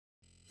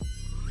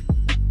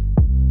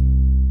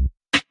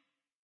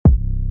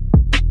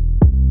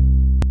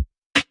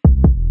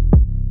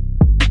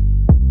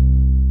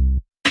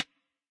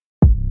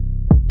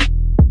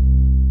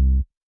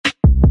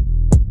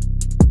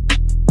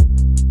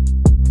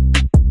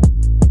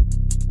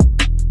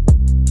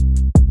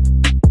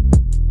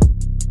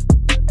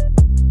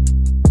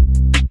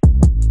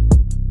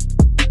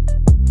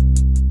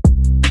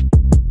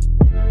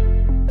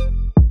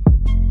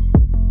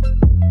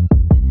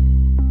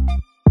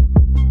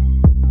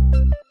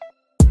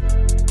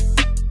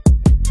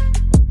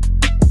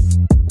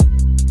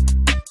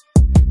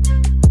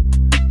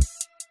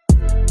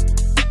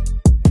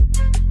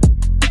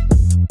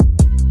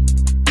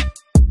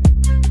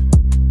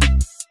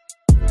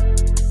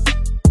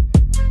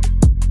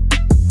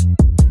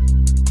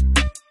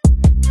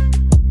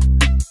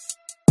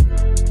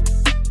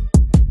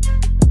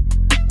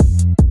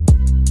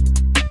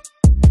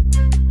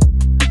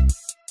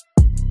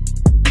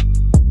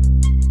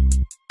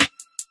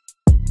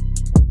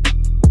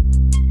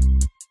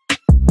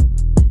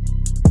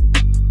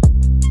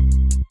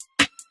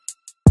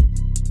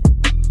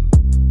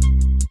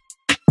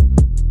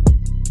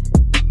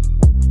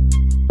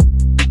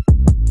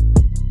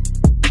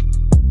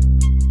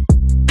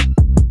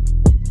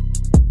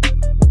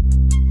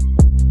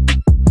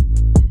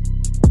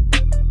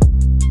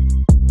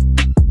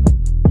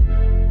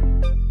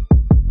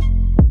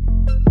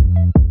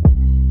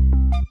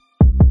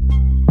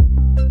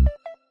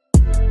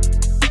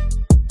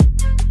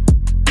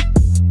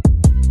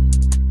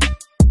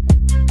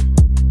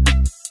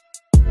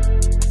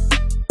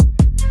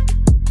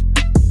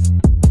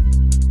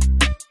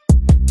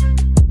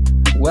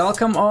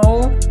welcome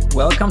all.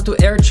 Welcome to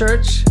Air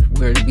Church.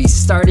 We'll be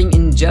starting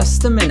in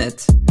just a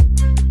minute.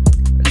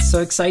 It's so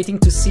exciting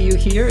to see you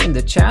here in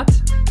the chat.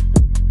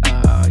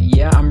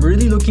 Yeah, I'm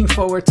really looking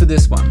forward to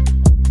this one.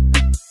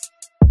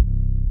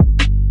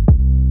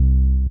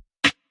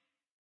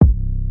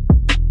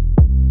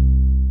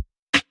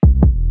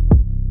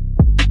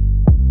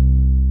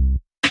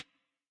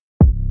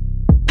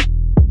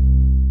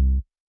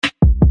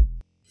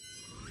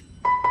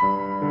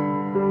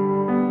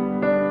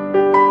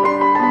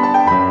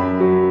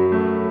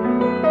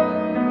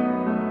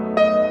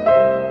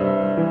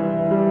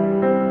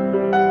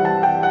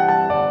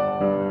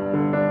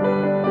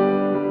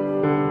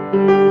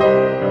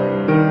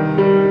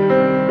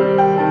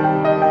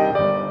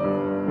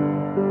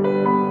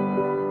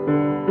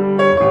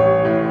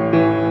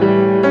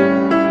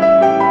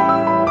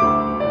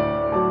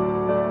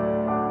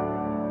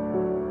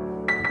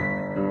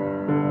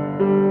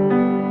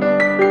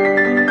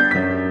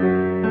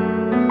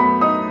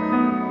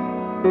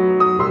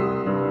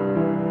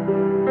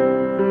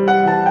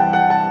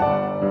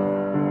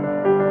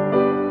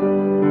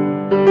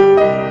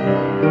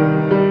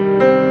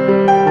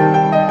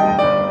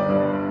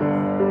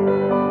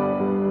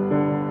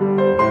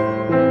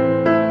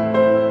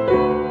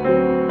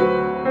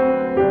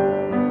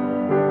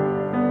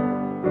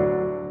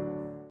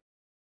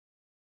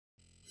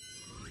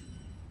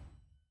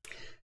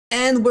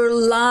 And we're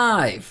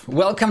live.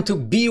 Welcome to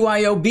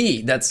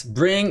BYOB. That's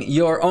Bring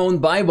Your Own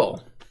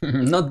Bible,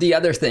 not the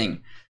other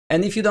thing.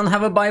 And if you don't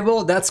have a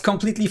Bible, that's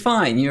completely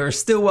fine. You're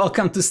still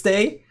welcome to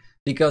stay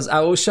because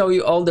I will show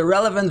you all the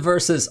relevant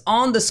verses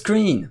on the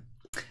screen.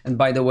 And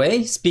by the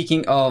way,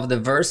 speaking of the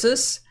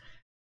verses,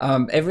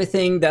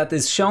 everything that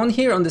is shown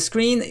here on the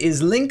screen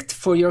is linked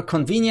for your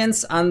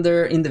convenience in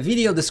the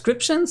video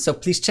description. So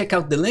please check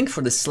out the link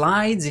for the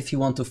slides if you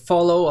want to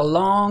follow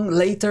along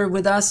later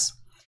with us.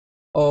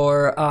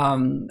 Or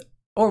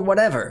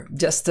whatever,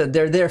 just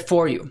they're there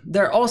for you.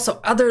 There are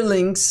also other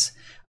links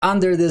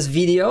under this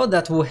video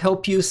that will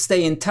help you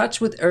stay in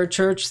touch with Air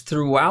Church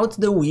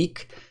throughout the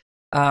week.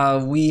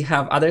 We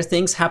have other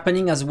things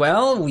happening as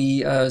well.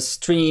 We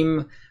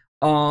stream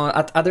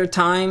at other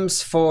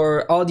times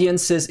for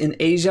audiences in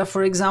Asia,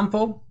 for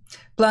example.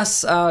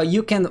 Plus,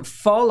 you can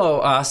follow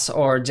us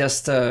or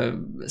just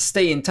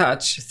stay in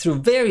touch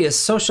through various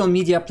social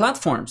media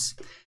platforms.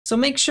 So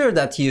make sure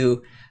that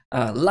you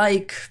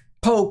like,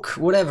 poke,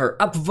 whatever,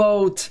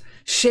 upvote,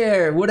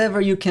 share, whatever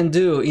you can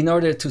do in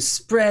order to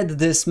spread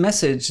this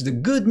message, the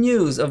good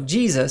news of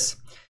Jesus,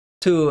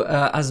 to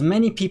as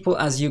many people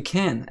as you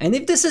can. And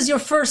if this is your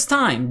first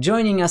time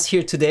joining us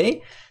here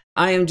today,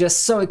 I am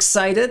just so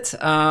excited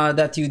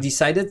that you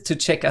decided to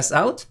check us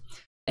out.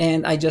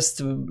 And I just,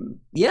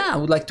 I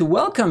would like to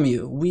welcome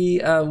you. We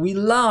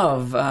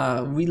love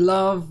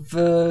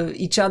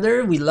each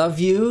other. We love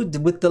you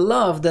with the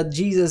love that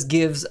Jesus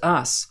gives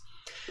us.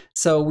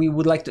 So we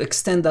would like to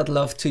extend that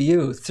love to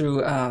you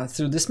through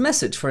this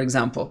message, for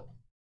example.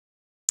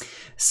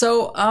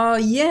 So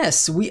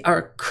yes, we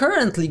are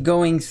currently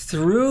going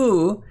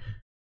through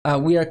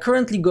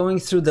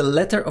the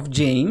letter of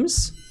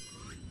James.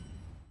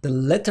 The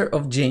letter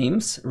of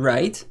James,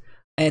 right?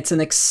 It's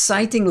an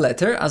exciting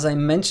letter, as I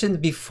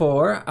mentioned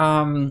before.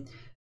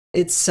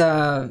 It's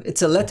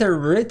a letter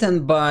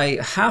written by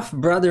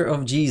half-brother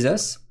of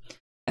Jesus,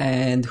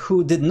 and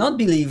who did not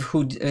believe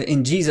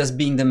in Jesus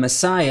being the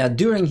Messiah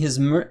during his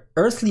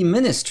earthly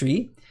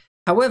ministry.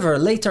 However,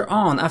 later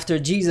on, after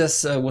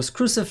Jesus was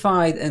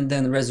crucified and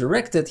then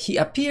resurrected, he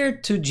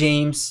appeared to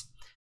James,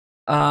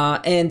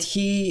 and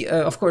he,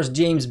 of course,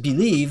 James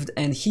believed,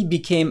 and he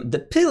became the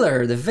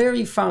pillar, the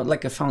very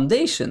like a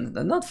foundation,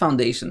 not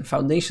foundation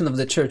of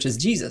the church is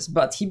Jesus,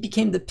 but he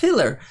became the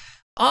pillar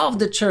of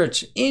the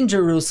church in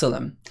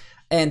Jerusalem.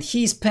 And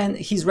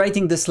he's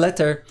writing this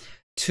letter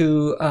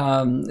to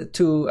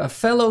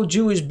fellow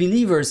Jewish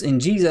believers in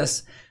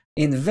Jesus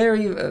in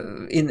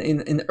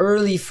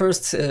early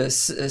first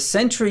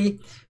century,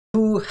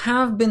 who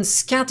have been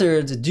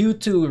scattered due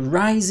to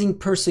rising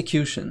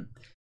persecution.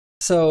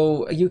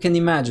 So you can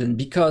imagine,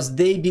 because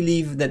they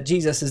believe that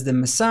Jesus is the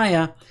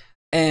Messiah,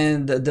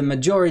 and the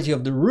majority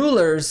of the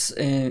rulers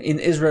in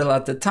Israel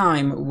at the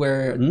time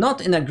were not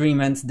in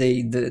agreement.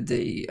 They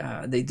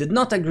did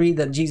not agree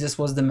that Jesus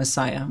was the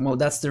Messiah. Well,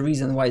 that's the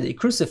reason why they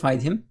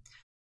crucified him.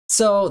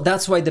 So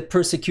that's why the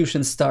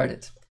persecution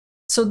started.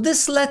 So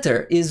this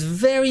letter is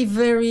very,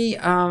 very,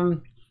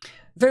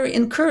 very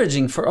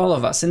encouraging for all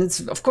of us. And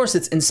of course,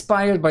 it's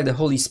inspired by the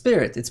Holy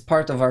Spirit. It's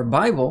part of our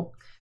Bible.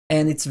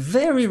 And it's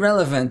very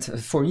relevant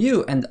for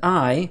you and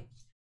I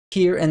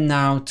here and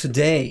now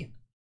today.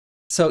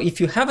 So if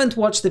you haven't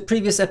watched the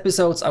previous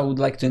episodes, I would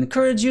like to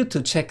encourage you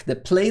to check the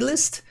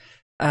playlist,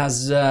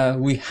 as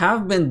we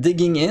have been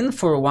digging in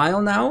for a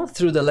while now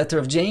through the letter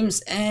of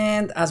James.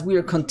 And as we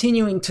are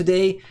continuing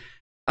today,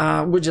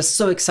 we're just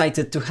so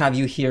excited to have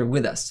you here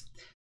with us.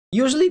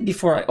 Usually,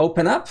 before I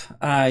open up,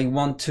 I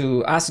want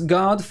to ask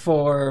God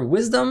for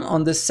wisdom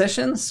on this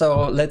session,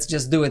 so let's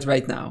just do it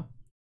right now.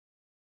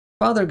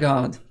 Father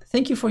God,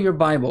 thank you for your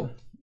Bible.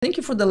 Thank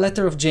you for the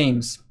letter of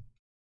James.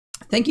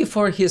 Thank you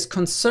for his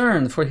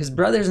concern for his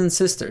brothers and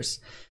sisters.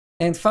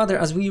 And Father,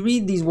 as we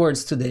read these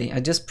words today, I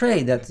just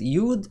pray that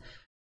you would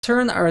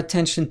turn our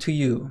attention to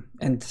you,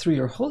 and through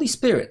your Holy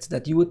Spirit,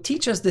 that you would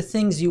teach us the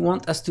things you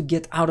want us to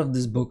get out of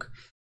this book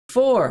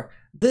for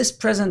this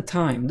present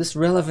time, this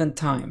relevant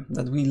time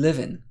that we live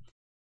in.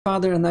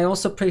 Father, and I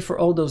also pray for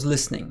all those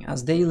listening.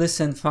 As they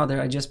listen, Father,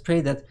 I just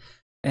pray that,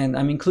 and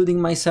I'm including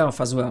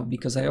myself as well,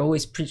 because I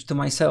always preach to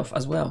myself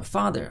as well.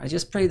 Father, I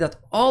just pray that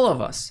all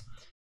of us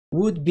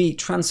would be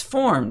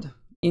transformed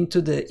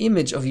into the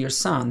image of your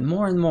Son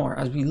more and more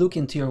as we look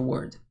into your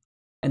word.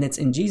 And it's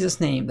in Jesus'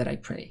 name that I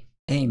pray.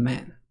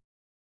 Amen.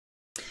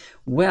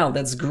 Well,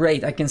 that's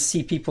great. I can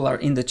see people are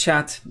in the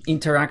chat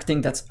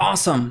interacting. That's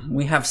awesome.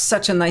 We have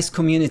such a nice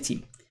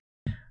community.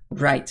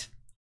 Right.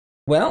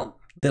 Well,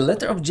 the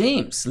letter of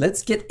James.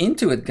 Let's get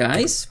into it,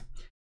 guys.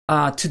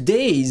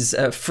 Today's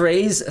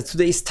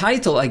today's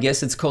title, I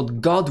guess it's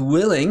called God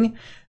Willing.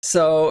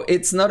 So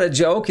it's not a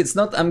joke. It's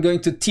not I'm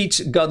going to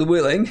teach God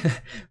willing,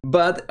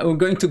 but we're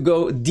going to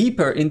go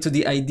deeper into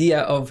the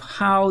idea of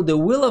how the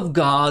will of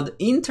God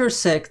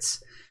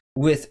intersects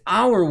with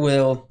our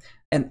will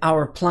and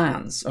our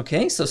plans.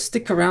 Okay, so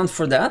stick around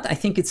for that. I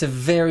think it's a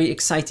very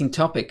exciting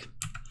topic.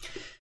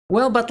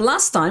 Well, but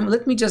last time,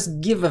 let me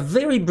just give a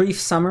very brief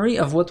summary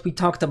of what we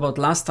talked about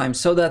last time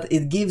so that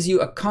it gives you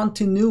a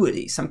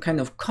continuity, some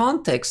kind of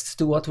context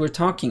to what we're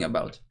talking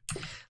about.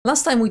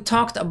 Last time we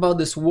talked about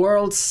this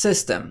world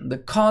system, the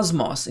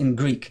cosmos in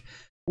Greek,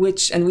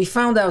 and we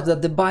found out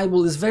that the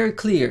Bible is very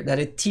clear that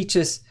it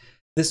teaches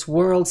this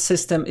world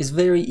system is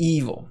very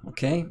evil,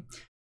 okay?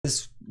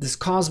 This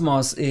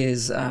cosmos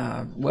is,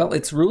 well,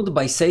 it's ruled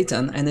by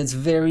Satan and it's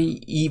very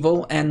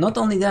evil. And not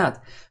only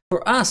that,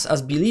 for us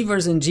as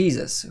believers in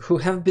Jesus who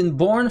have been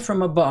born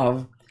from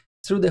above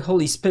through the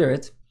Holy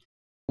Spirit,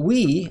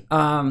 we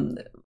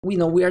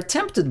know we are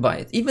tempted by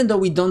it. Even though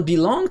we don't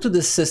belong to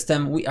this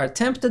system, we are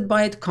tempted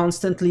by it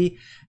constantly,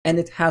 and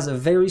it has a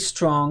very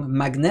strong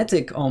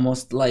magnetic,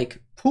 almost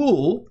like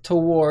pull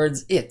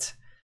towards it,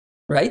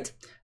 right?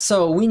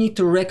 So we need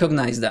to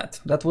recognize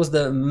that. That was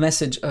the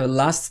message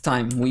last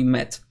time we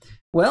met.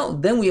 Well,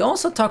 then we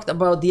also talked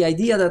about the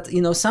idea that,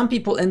 some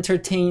people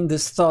entertain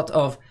this thought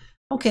of,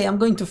 okay, I'm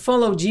going to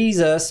follow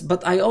Jesus,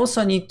 but I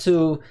also need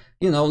to,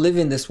 live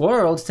in this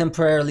world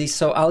temporarily.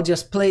 So I'll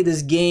just play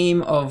this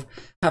game of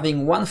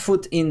having one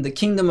foot in the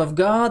kingdom of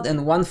God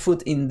and one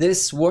foot in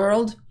this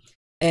world.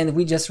 And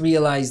we just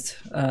realized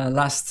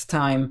last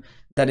time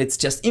that it's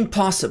just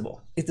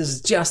impossible. It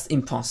is just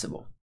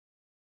impossible.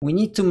 We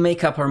need to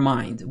make up our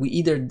mind. We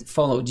either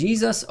follow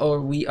Jesus or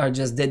we are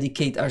just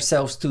dedicate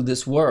ourselves to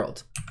this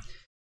world.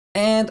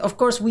 And of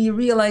course, we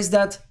realize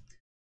that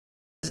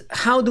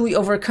how do we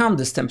overcome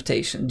this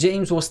temptation?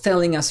 James was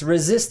telling us,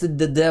 resist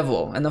the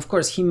devil. And of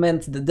course, he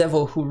meant the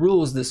devil who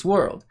rules this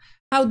world.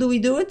 How do we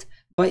do it?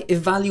 By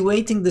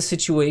evaluating the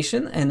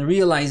situation and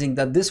realizing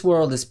that this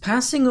world is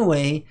passing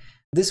away.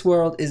 This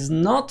world is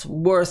not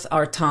worth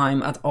our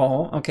time at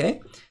all,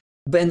 okay?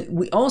 But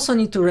we also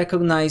need to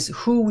recognize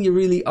who we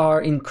really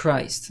are in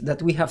Christ,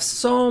 that we have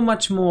so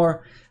much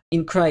more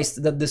in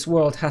Christ that this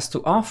world has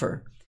to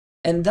offer.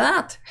 And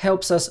that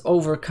helps us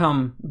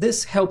overcome.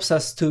 This helps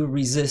us to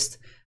resist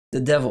the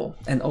devil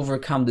and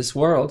overcome this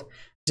world,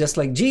 just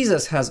like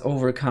Jesus has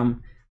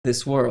overcome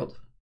this world.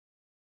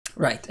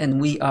 Right, and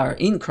we are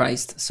in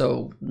Christ,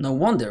 so no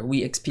wonder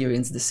we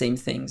experience the same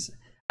things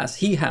as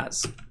he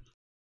has.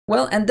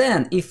 Well, and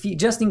then, if you,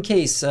 just in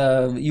case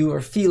you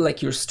feel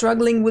like you're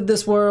struggling with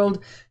this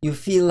world, you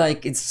feel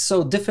like it's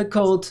so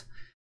difficult,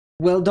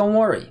 well, don't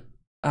worry.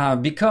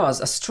 Because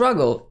a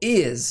struggle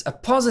is a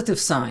positive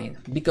sign,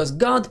 because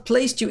God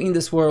placed you in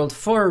this world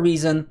for a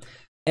reason,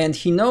 and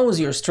he knows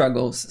your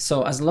struggles.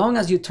 So as long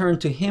as you turn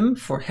to him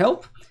for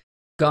help,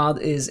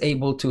 God is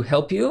able to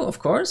help you, of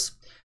course.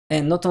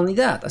 And not only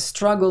that, a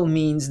struggle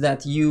means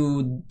that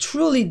you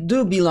truly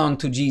do belong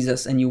to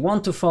Jesus and you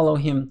want to follow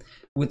him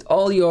with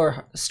all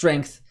your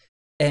strength.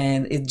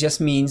 And it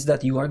just means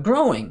that you are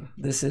growing.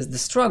 The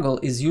struggle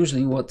is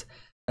usually what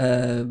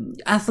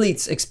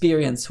athletes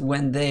experience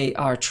when they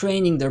are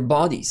training their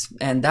bodies.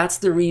 And that's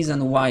the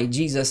reason why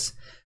Jesus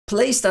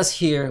placed us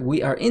here.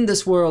 We are in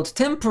this world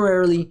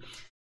temporarily,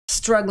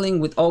 struggling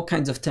with all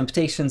kinds of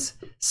temptations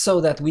so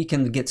that we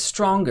can get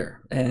stronger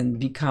and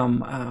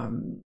become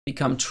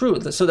true,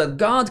 so that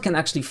God can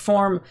actually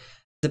form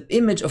the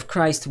image of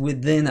Christ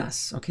within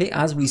us, okay,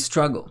 as we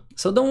struggle.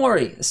 So don't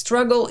worry,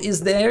 struggle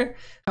is there.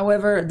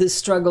 However, this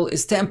struggle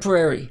is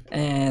temporary,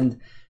 and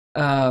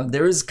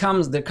there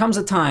comes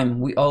a time,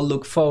 we all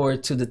look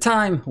forward to the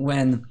time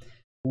when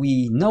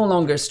we no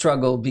longer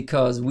struggle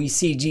because we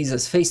see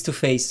Jesus face to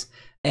face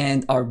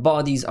and our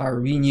bodies are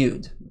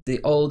renewed.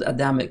 The old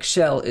Adamic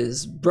shell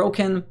is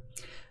broken,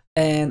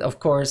 and of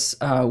course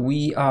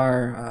we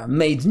are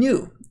made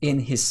new in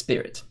his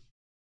spirit.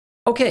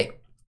 Okay,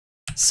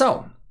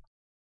 so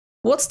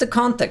what's the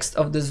context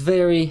of this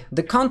very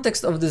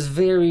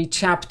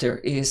chapter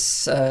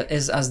is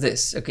as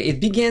this. Okay,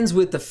 it begins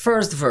with the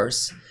first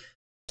verse.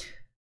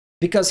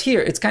 Because here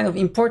it's kind of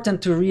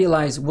important to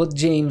realize what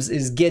James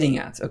is getting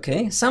at,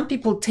 okay? Some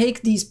people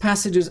take these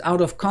passages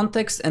out of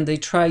context and they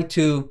try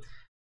to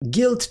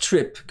guilt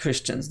trip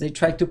Christians. They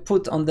try to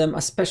put on them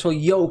a special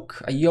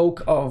yoke, a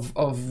yoke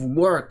of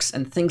works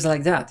and things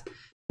like that.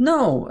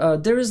 No,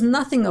 there is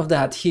nothing of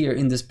that here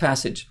in this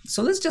passage.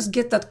 So let's just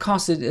get that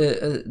context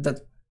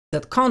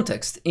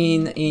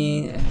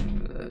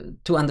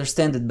to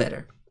understand it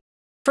better.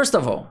 First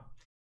of all,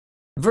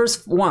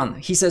 verse 1,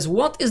 he says,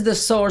 "What is the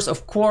source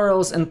of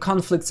quarrels and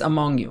conflicts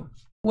among you?"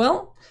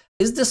 Well,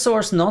 is the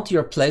source not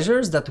your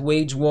pleasures that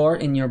wage war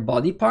in your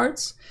body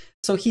parts?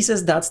 So he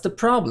says that's the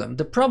problem.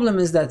 The problem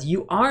is that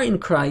you are in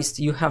Christ,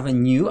 you have a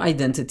new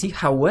identity.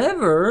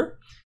 However,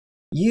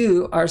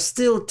 you are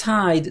still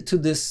tied to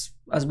this,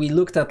 as we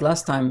looked at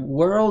last time,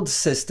 world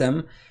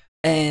system,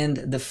 and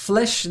the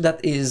flesh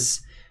that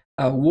is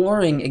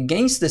warring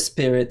against the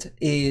spirit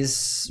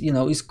is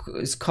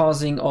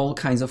causing all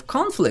kinds of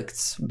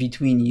conflicts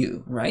between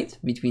you, right?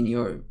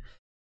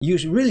 You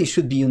really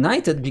should be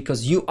united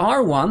because you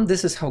are one.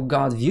 This is how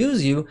God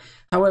views you.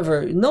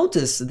 However,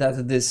 notice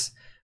that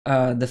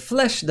the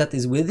flesh that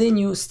is within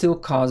you still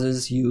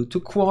causes you to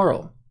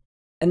quarrel.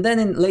 And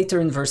then later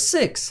in verse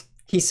 6,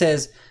 he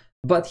says,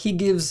 but he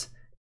gives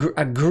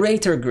a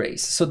greater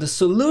grace. So the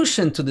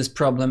solution to this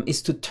problem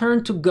is to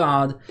turn to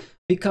God,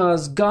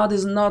 because God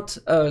is not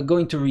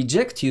going to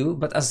reject you,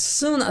 but as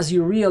soon as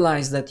you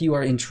realize that you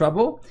are in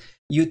trouble,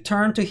 you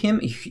turn to him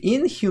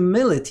in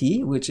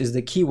humility, which is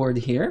the key word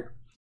here.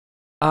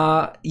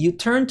 You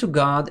turn to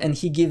God and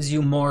he gives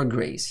you more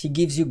grace. He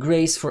gives you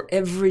grace for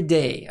every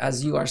day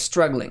as you are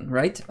struggling,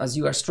 right? As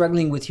you are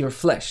struggling with your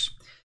flesh.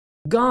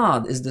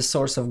 God is the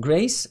source of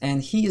grace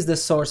and he is the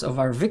source of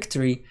our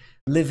victory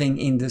living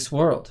in this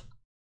world.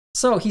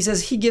 So he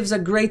says he gives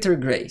a greater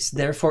grace.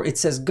 Therefore, it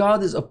says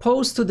God is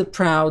opposed to the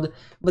proud,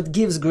 but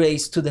gives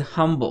grace to the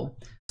humble.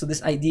 So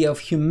this idea of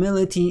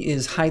humility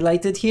is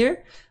highlighted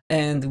here,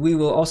 and we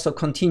will also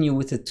continue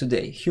with it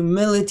today.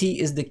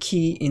 Humility is the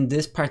key in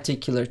this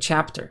particular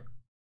chapter.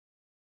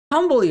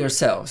 Humble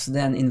yourselves,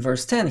 then in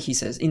verse 10, he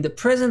says, in the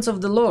presence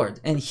of the Lord,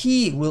 and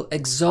he will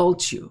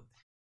exalt you.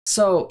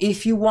 So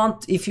if you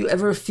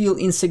ever feel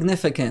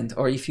insignificant,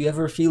 or if you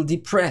ever feel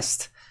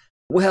depressed,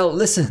 well,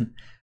 listen,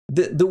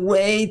 the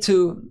way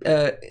to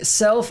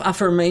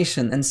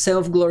self-affirmation and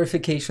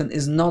self-glorification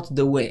is not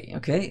the way,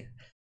 okay?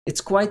 It's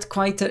quite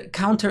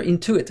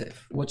counterintuitive.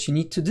 What you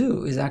need to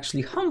do is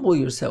actually humble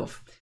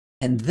yourself,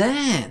 and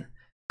then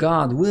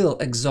God will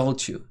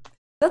exalt you.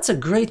 That's a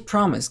great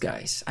promise,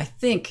 guys. I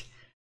think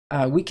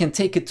we can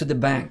take it to the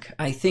bank.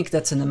 I think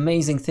that's an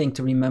amazing thing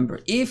to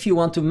remember. If you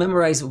want to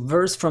memorize a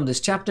verse from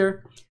this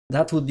chapter,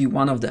 that would be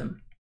one of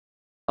them.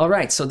 All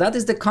right, so that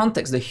is the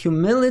context, the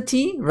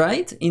humility,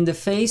 right, in the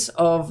face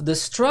of the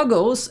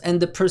struggles and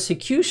the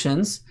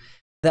persecutions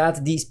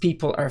that these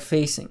people are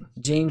facing.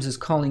 James is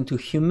calling to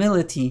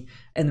humility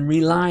and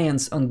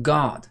reliance on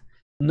God,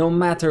 no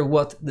matter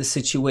what the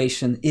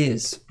situation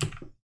is.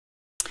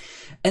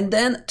 And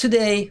then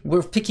today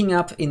we're picking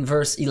up in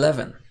verse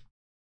 11.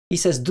 He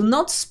says, do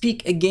not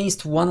speak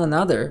against one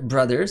another,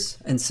 brothers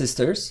and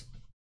sisters.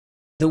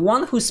 The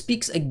one who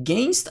speaks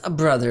against a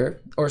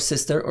brother or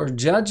sister or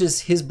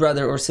judges his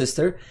brother or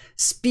sister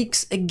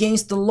speaks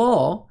against the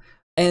law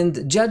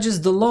and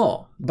judges the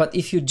law. But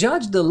if you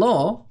judge the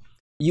law,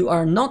 you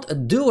are not a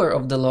doer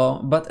of the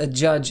law, but a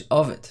judge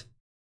of it.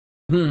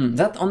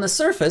 That on the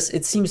surface,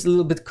 it seems a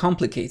little bit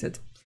complicated.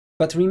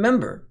 But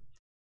remember,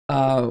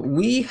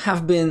 we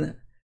have been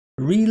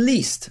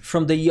released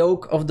from the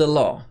yoke of the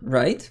law,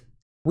 right?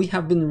 We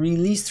have been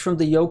released from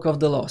the yoke of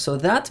the law. So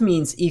that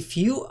means if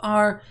you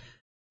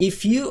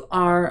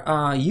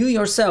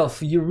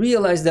yourself, you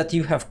realize that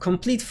you have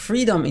complete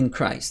freedom in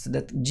Christ,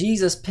 that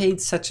Jesus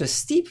paid such a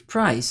steep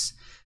price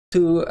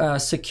to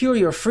secure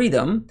your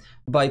freedom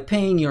by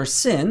paying your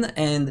sin,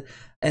 and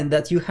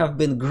that you have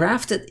been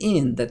grafted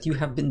in, that you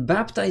have been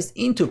baptized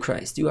into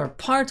Christ, you are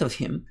part of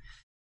him,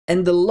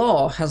 and the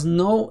law has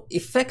no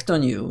effect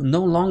on you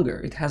no longer.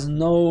 It has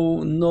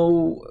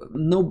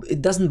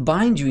it doesn't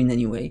bind you in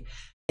any way.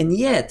 And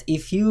yet,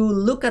 if you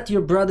look at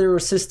your brother or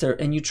sister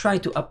and you try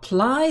to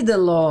apply the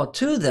law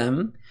to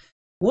them,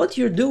 what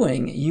you're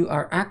doing, you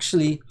are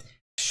actually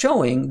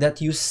showing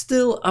that you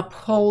still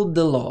uphold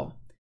the law,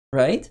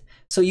 right?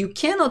 So you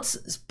cannot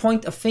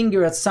point a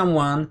finger at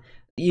someone.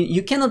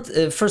 You cannot,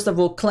 first of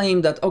all,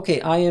 claim that, okay,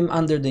 I am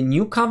under the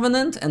new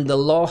covenant and the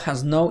law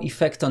has no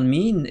effect on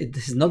me. It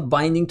is not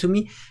binding to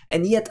me.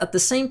 And yet, at the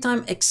same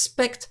time,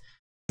 expect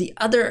the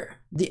other,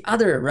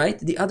 right?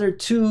 The other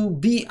to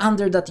be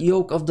under that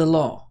yoke of the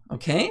law,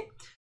 okay?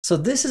 So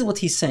this is what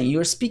he's saying.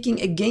 You're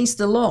speaking against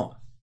the law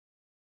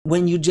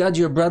when you judge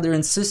your brother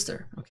and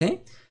sister,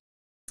 okay?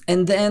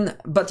 And then,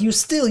 but you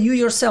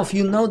yourself,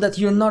 you know that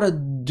you're not a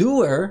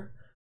doer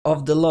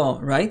of the law,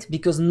 right?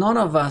 Because none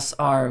of us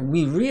are,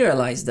 we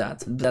realize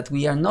that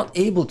we are not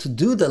able to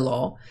do the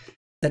law,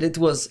 that it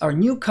was our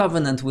new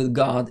covenant with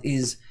God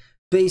is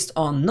based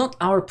on not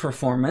our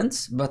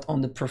performance, but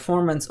on the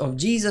performance of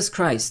Jesus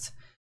Christ,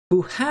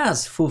 who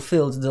has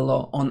fulfilled the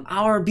law on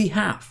our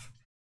behalf.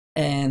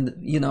 And,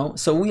 you know,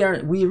 so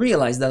we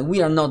realize that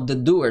we are not the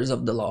doers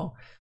of the law,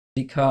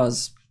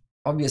 because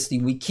obviously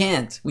we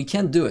can't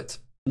do it.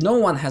 No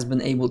one has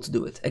been able to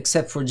do it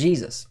except for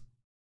Jesus.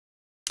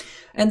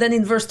 And then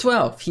in verse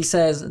 12, he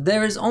says,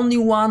 there is only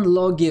one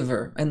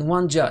lawgiver and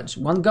one judge,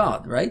 one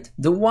God, right?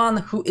 The one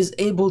who is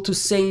able to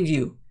save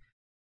you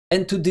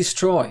and to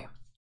destroy.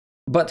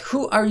 But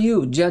who are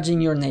you judging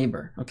your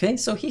neighbor? Okay,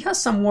 so he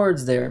has some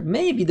words there.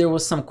 Maybe there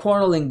was some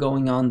quarreling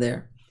going on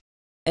there.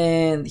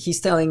 And he's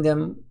telling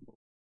them,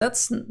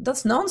 that's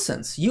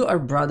nonsense. You are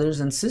brothers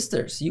and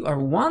sisters. You are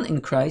one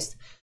in Christ.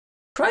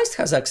 Christ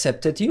has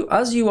accepted you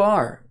as you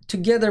are,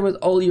 together with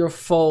all your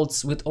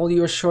faults, with all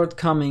your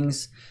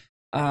shortcomings.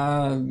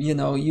 You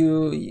know,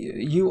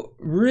 you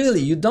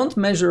really don't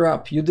measure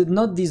up. You did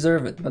not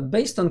deserve it. But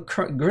based on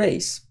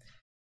grace,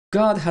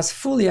 God has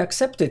fully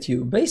accepted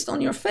you based on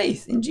your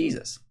faith in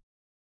Jesus.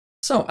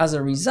 So as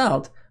a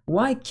result,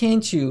 why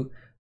can't you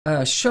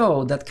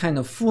show that kind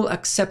of full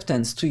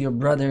acceptance to your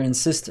brother and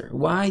sister?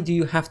 Why do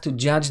you have to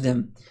judge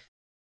them?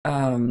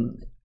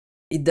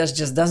 It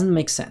just doesn't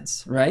make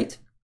sense, right?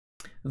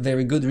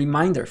 Very good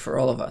reminder for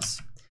all of us.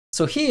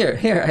 So here,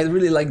 I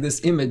really like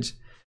this image.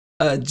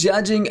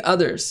 Judging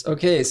others.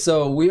 Okay,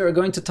 so we are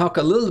going to talk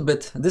a little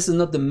bit. This is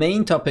not the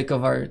main topic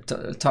of our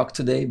talk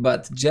today,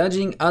 but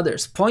judging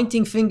others,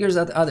 pointing fingers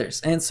at others,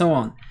 and so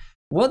on.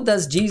 What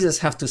does Jesus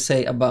have to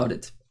say about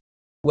it?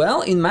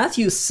 Well, in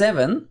Matthew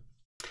 7,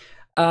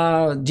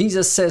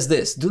 Jesus says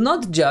this, do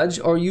not judge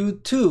or you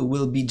too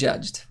will be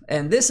judged.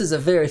 And this is a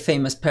very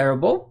famous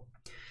parable.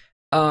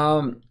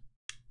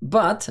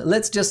 But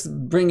let's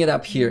just bring it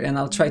up here and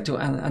I'll try to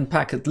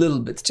unpack it a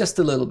little bit, just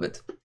a little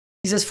bit.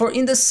 He says, for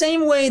in the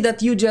same way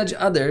that you judge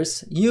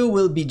others, you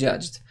will be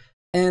judged.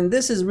 And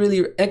this is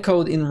really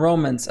echoed in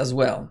Romans as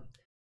well.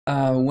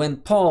 When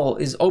Paul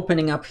is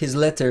opening up his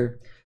letter,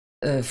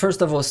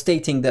 first of all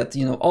stating that,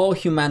 you know, all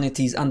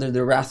humanity is under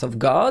the wrath of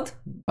God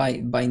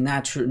by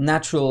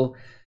natural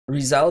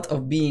result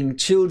of being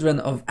children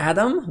of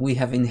Adam. We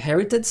have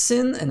inherited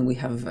sin and we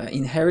have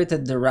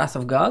inherited the wrath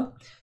of God.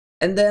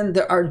 And then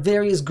there are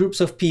various groups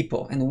of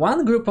people. And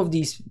one group of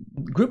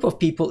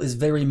people is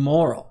very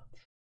moral.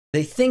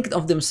 They think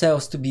of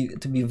themselves to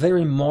be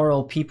very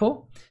moral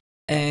people.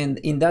 And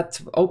in that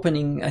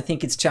opening, I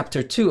think it's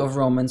chapter 2 of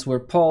Romans, where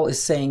Paul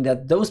is saying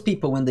that those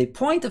people, when they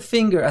point a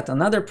finger at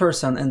another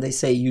person and they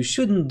say, you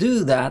shouldn't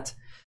do that,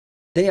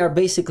 they are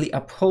basically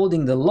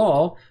upholding the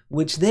law,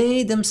 which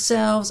they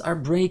themselves are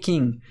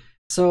breaking.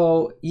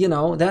 So, you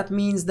know, that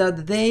means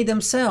that they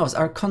themselves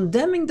are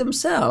condemning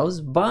themselves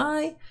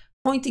by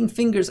pointing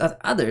fingers at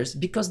others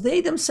because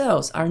they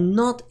themselves are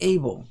not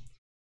able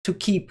to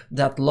keep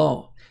that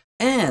law.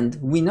 And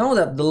we know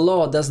that the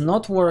law does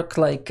not work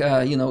like,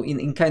 you know,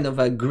 in kind of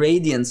a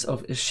gradients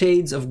of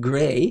shades of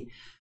gray.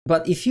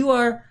 But if you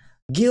are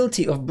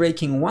guilty of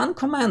breaking one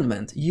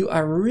commandment, you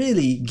are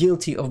really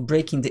guilty of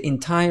breaking the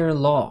entire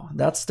law.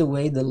 That's the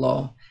way the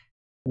law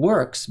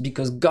works,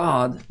 because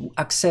God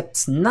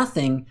accepts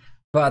nothing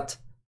but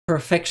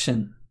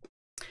perfection.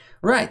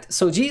 Right.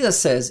 So Jesus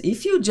says,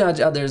 if you judge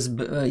others,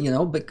 you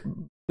know,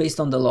 based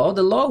on the law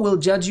will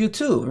judge you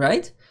too,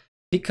 right?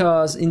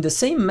 Because in the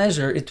same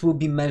measure, it will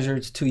be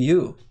measured to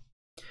you.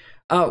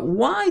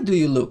 Why do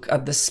you look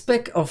at the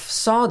speck of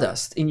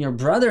sawdust in your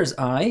brother's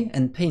eye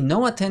and pay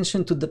no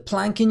attention to the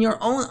plank in your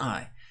own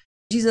eye?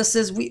 Jesus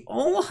says we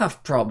all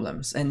have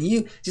problems. And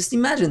you just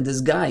imagine this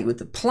guy with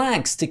the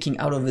plank sticking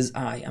out of his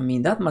eye. I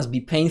mean, that must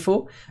be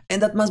painful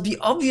and that must be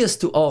obvious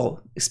to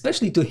all,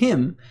 especially to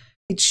him.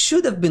 It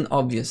should have been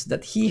obvious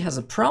that he has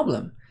a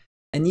problem.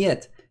 And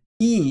yet,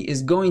 he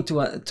is going to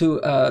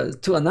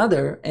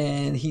another,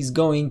 and he's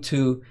going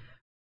to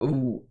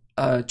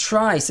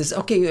says,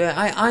 okay,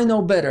 I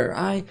know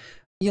better.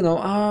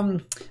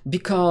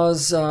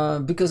 Because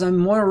I'm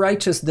more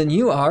righteous than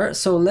you are,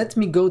 so let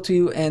me go to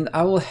you and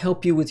I will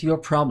help you with your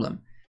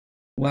problem.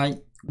 Why?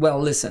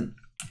 Well, listen.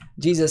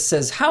 Jesus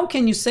says, how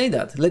can you say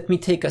that? Let me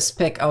take a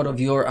speck out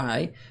of your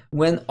eye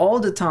when all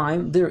the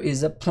time there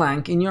is a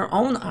plank in your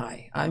own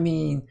eye. I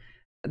mean,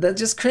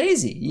 that's just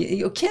crazy.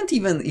 You can't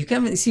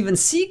even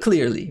see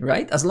clearly,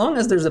 right? As long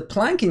as there's a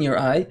plank in your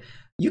eye,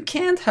 you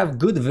can't have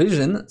good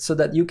vision so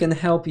that you can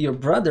help your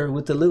brother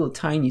with a little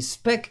tiny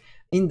speck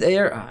in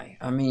their eye.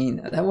 I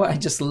mean, I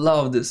just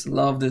love this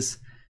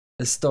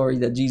story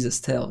that Jesus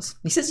tells.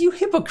 He says, you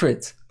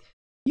hypocrite.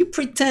 You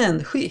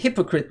pretend.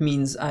 Hypocrite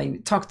means, I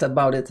talked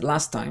about it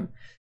last time.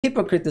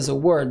 Hypocrite is a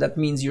word that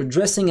means you're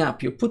dressing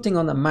up, you're putting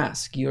on a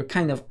mask, you're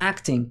kind of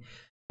acting.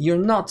 You're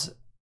not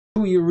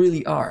who you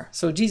really are.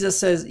 So Jesus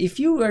says, if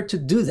you were to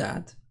do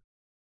that,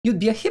 you'd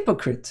be a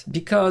hypocrite,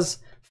 because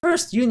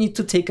first you need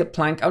to take a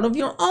plank out of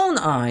your own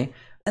eye,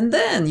 and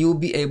then you'll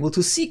be able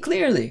to see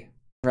clearly,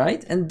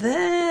 right? And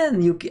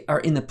then you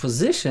are in a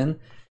position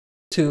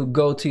to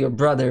go to your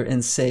brother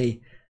and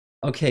say,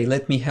 okay,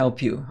 let me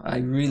help you. I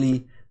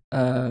really,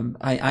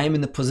 I am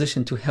in a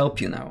position to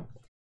help you now.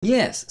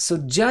 Yes, so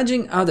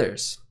judging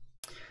others,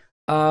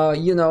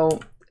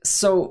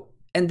 so,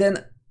 and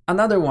then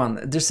another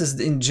one, this is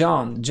in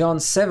John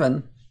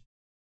 7,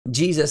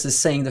 Jesus is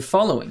saying the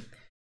following.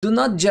 Do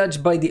not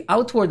judge by the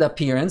outward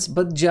appearance,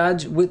 but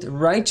judge with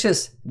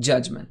righteous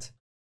judgment.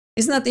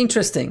 Isn't that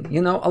interesting?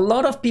 You know, a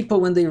lot of people,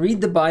 when they read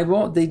the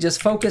Bible, they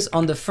just focus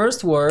on the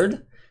first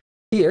word.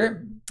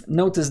 Here,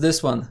 notice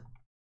this one.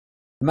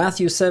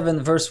 Matthew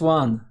 7, verse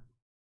 1.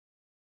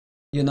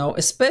 You know,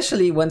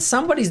 especially when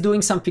somebody's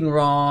doing something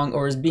wrong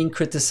or is being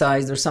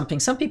criticized or something,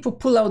 some people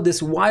pull out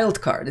this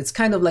wild card. It's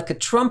kind of like a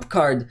trump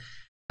card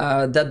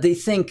that they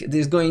think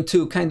is going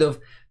to kind of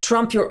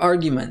trump your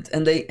argument.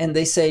 And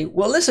they say,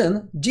 well,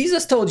 listen,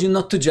 Jesus told you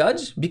not to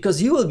judge because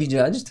you will be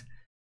judged.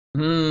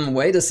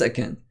 Wait a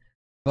second.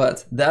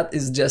 But that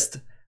is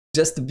just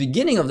the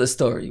beginning of the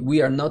story.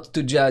 We are not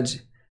to judge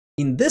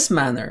in this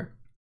manner,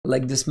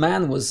 like this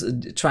man was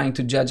trying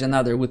to judge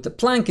another with the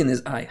plank in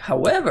his eye.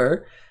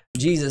 However,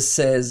 Jesus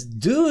says,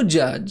 do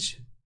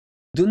judge.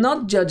 Do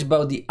not judge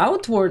about the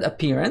outward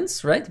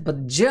appearance, right?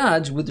 But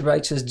judge with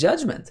righteous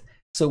judgment.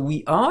 So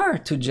we are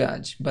to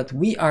judge, but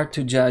we are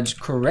to judge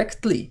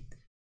correctly.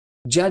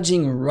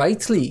 Judging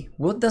rightly.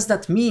 What does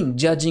that mean,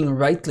 judging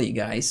rightly,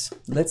 guys?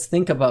 Let's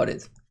think about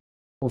it.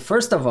 Well,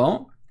 first of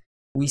all,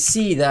 we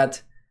see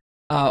that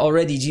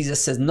already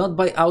Jesus says, not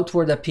by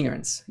outward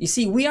appearance. You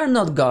see, we are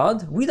not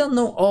God. We don't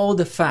know all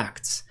the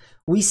facts.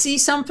 We see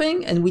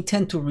something and we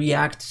tend to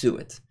react to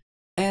it.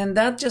 And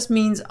that just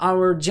means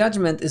our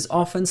judgment is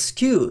often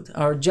skewed.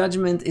 Our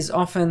judgment is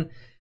often,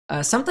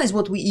 sometimes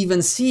what we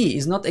even see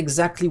is not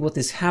exactly what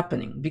is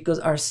happening, because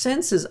our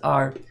senses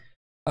are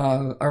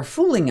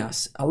fooling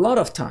us a lot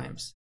of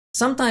times.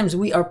 Sometimes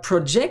we are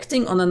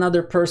projecting on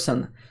another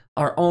person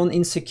our own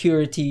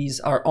insecurities,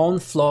 our own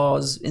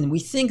flaws, and we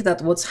think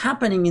that what's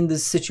happening in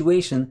this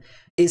situation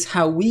is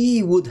how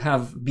we would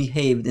have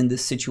behaved in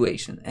this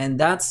situation. And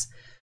that's,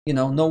 you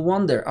know, no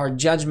wonder our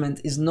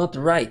judgment is not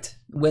right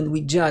when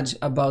we judge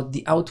about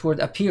the outward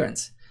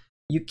appearance.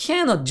 You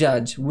cannot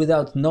judge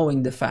without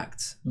knowing the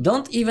facts.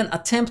 Don't even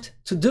attempt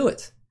to do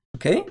it,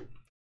 okay?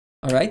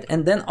 All right,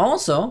 and then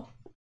also,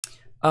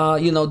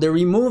 you know, the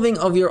removing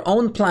of your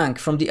own plank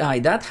from the eye,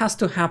 that has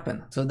to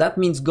happen. So that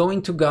means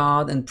going to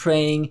God and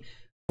praying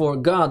for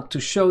God to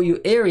show you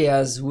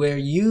areas where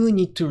you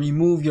need to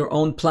remove your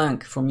own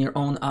plank from your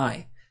own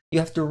eye. You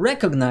have to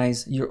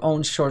recognize your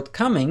own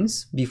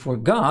shortcomings before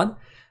God.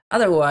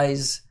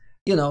 Otherwise,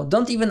 you know,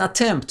 don't even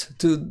attempt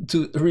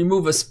to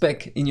remove a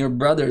speck in your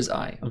brother's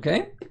eye,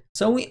 okay?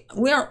 So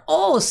we are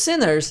all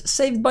sinners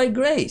saved by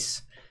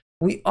grace.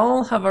 We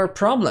all have our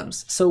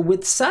problems. So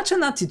with such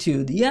an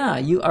attitude, yeah,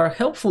 you are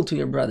helpful to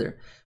your brother.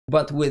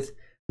 But with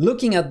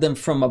looking at them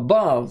from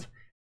above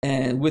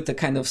and with a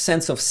kind of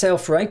sense of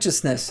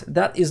self-righteousness,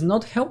 that is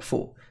not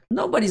helpful.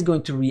 Nobody's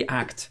going to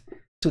react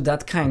to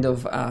that kind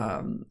of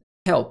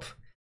help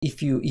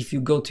if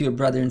you go to your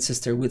brother and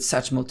sister with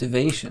such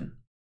motivation.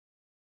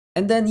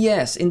 And then,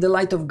 yes, in the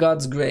light of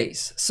God's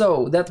grace.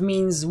 So that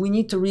means we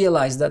need to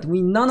realize that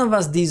none of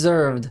us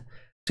deserved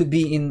to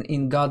be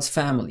in God's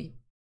family.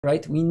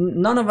 Right?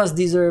 None of us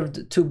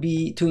deserved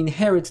to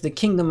inherit the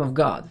kingdom of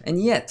God. And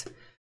yet,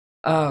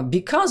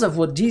 because of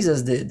what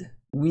Jesus did,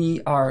 we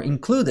are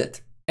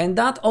included. And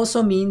that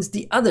also means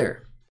the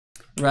other,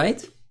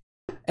 right?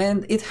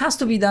 And it has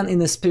to be done in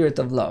the spirit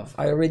of love.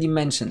 I already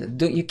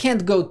mentioned it. You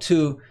can't go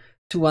to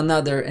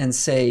another and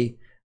say,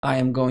 I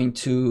am going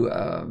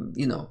to,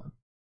 you know,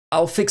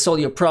 I'll fix all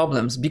your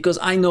problems because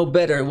I know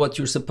better what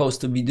you're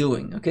supposed to be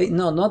doing. Okay?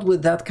 No, not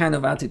with that kind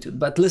of attitude.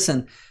 But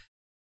listen,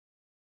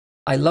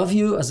 I love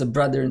you as a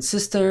brother and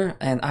sister,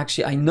 and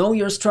actually I know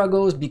your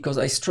struggles because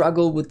I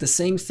struggle with the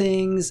same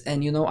things,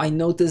 and you know, I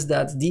notice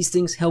that these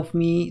things help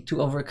me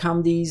to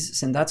overcome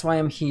these, and that's why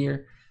I'm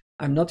here.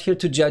 I'm not here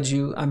to judge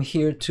you, I'm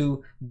here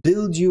to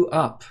build you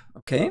up,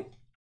 okay?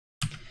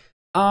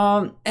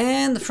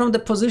 And from the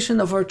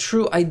position of our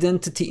true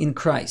identity in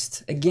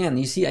Christ. Again,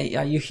 you see,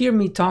 you hear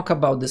me talk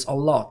about this a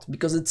lot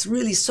because it's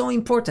really so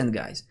important,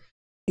 guys.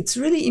 It's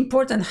really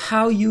important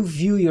how you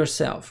view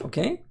yourself,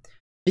 okay?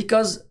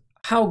 Because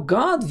how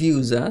God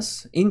views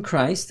us in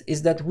Christ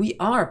is that we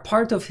are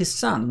part of his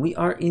Son. We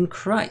are in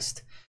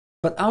Christ.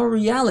 But our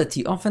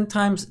reality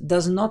oftentimes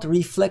does not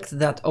reflect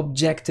that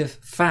objective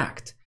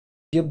fact.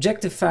 The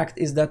objective fact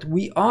is that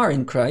we are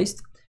in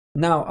Christ.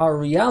 Now, our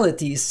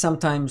reality is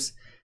sometimes,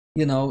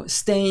 you know,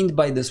 stained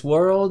by this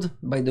world,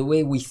 by the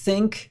way we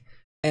think,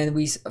 and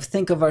we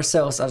think of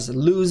ourselves as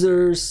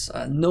losers,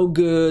 no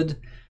good,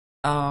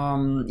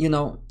 you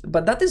know,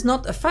 but that is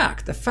not a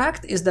fact. The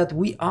fact is that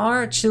we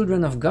are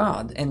children of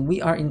God and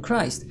we are in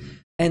Christ.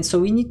 And so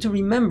we need to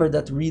remember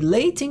that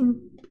relating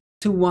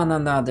to one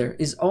another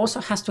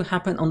also has to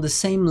happen on the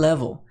same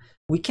level.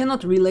 We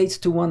cannot relate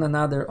to one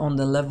another on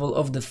the level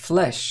of the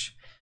flesh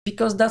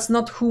because that's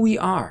not who we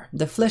are.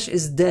 The flesh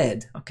is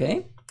dead,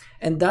 okay?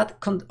 And that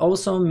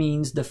also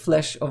means the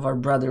flesh of our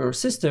brother or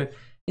sister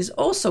is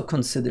also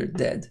considered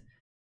dead.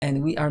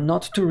 And we are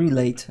not to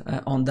relate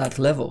on that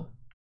level.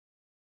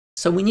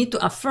 So we need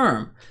to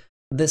affirm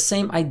the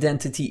same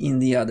identity in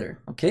the other,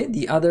 okay?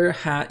 The other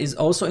is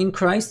also in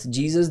Christ.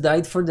 Jesus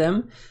died for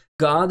them.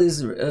 God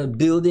is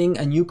building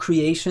a new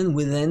creation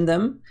within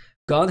them.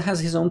 God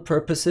has his own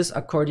purposes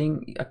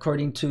according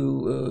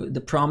to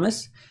the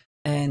promise.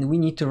 and we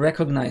need to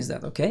recognize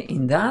that, okay?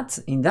 In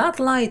that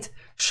light,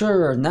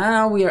 sure,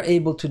 now we are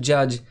able to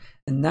judge,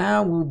 and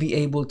now we'll be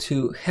able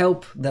to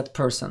help that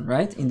person,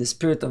 right? In the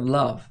spirit of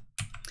love.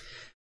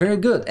 Very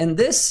good. And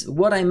this,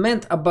 what I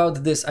meant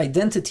about this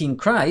identity in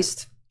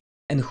Christ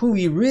and who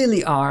we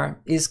really are,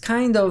 is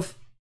kind of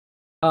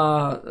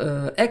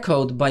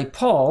echoed by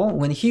Paul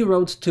when he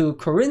wrote to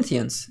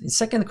Corinthians in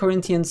 2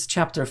 Corinthians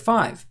chapter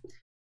 5.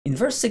 In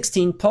verse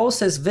 16, Paul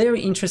says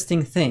very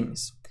interesting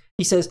things.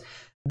 He says,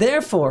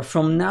 therefore,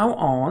 from now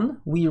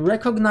on, we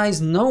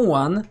recognize no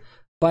one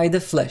by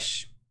the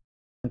flesh.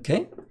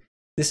 Okay?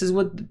 This is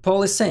what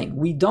Paul is saying.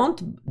 We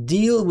don't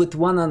deal with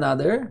one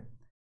another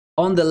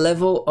on the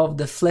level of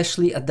the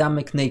fleshly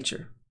Adamic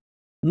nature.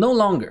 No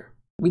longer.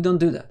 We don't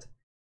do that.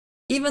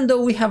 Even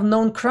though we have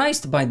known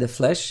Christ by the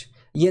flesh,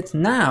 yet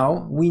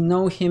now we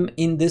know him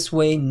in this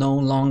way no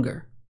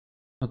longer.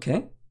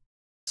 Okay?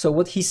 So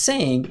what he's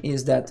saying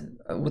is that,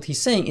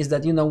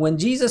 you know, when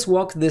Jesus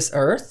walked this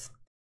earth,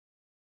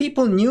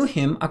 people knew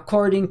him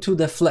according to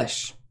the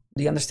flesh.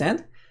 Do you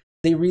understand?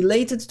 They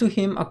related to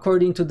him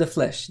according to the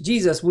flesh.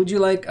 Jesus, would you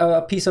like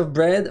a piece of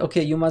bread?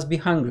 Okay, you must be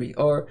hungry.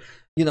 Or,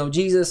 you know,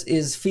 Jesus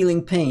is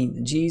feeling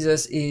pain.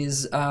 Jesus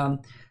is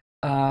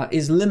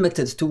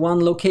limited to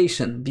one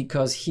location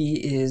because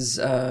he's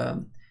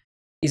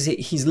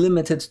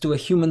limited to a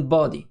human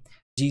body.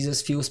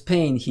 Jesus feels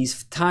pain.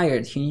 He's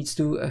tired. He needs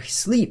to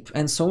sleep,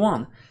 and so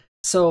on.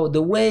 So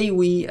the way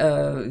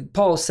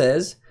Paul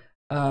says,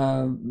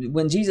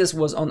 when Jesus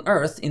was on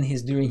earth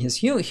during his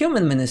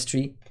human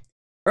ministry,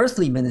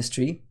 earthly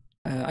ministry,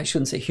 I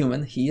shouldn't say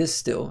human, he is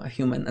still a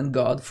human and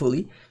God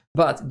fully,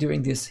 but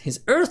during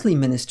his earthly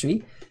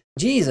ministry,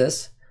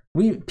 Jesus,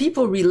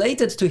 people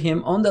related to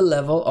him on the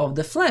level of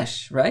the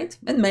flesh, right?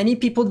 And many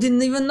people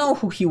didn't even know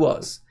who he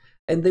was.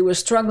 And they were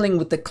struggling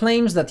with the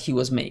claims that he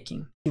was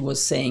making. He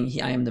was saying,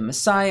 I am the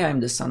Messiah, I am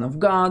the Son of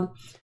God.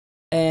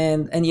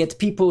 And yet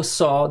people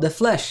saw the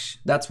flesh.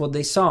 That's what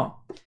they saw.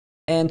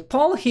 And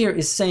Paul here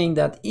is saying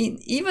that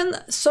even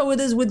so it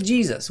is with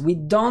Jesus. We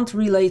don't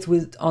relate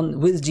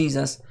with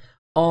Jesus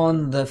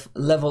on the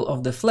level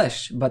of the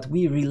flesh, but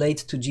we relate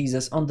to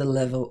Jesus on the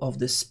level of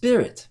the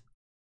spirit,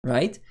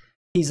 right?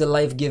 He's a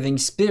life-giving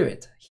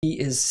spirit. He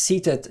is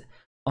seated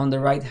on the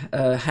right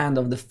hand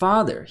of the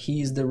Father.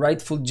 He is the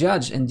rightful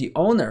judge and the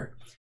owner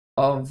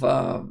of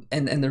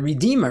and the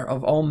redeemer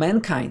of all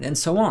mankind, and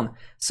so on.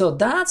 So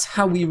that's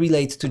how we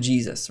relate to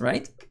Jesus,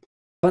 right?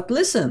 But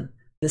listen,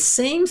 the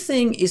same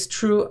thing is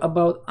true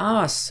about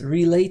us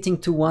relating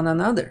to one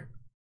another.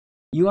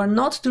 You are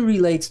not to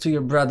relate to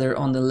your brother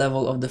on the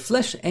level of the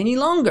flesh any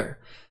longer.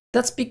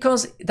 That's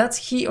because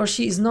he or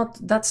she is not,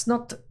 that's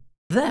not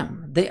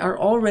them. They are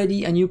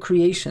already a new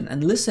creation.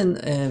 And listen,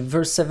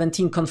 verse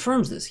 17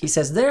 confirms this. He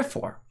says,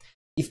 therefore,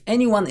 if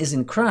anyone is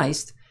in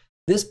Christ,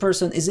 this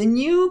person is a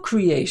new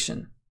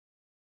creation,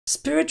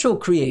 spiritual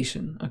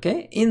creation,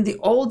 okay? In the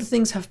old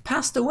things have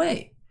passed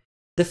away.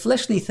 The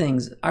fleshly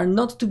things are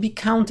not to be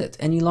counted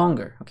any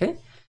longer, okay?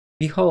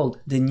 Behold,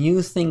 the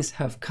new things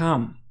have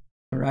come,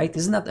 all right?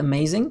 Isn't that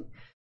amazing?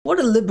 What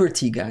a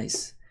liberty,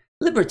 guys.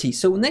 Liberty.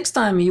 So next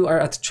time you are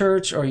at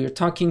church or you're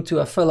talking to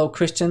a fellow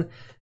Christian,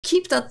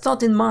 keep that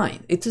thought in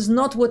mind. It is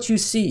not what you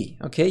see,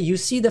 okay? You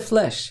see the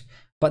flesh,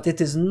 but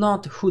it is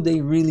not who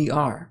they really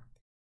are.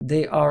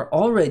 They are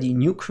already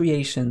new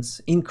creations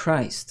in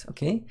Christ,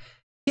 okay?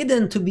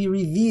 Hidden to be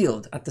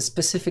revealed at the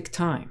specific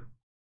time.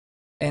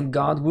 And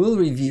God will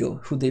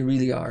reveal who they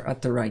really are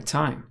at the right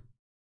time.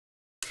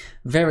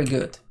 Very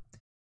good.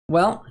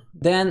 Well,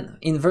 then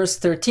in verse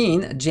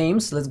 13,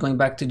 James, let's going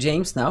back to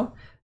James now,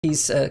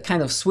 he's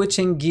kind of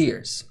switching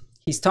gears.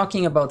 He's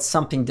talking about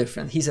something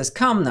different. He says,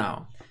 come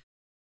now,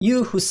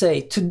 you who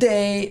say,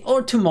 today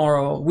or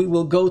tomorrow we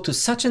will go to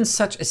such and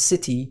such a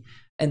city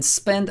and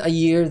spend a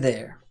year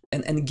there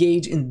and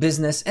engage in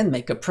business and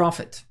make a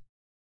profit.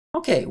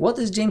 Okay, what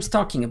is James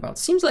talking about?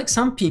 Seems like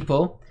some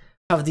people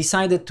have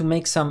decided to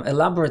make some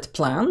elaborate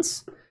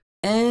plans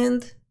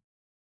and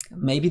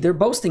maybe they're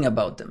boasting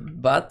about them.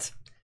 But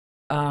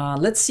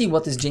let's see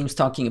what is James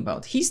talking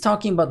about. He's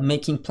talking about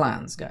making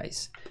plans,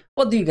 guys.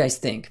 What do you guys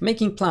think?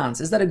 Making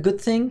plans, is that a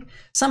good thing?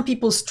 Some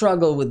people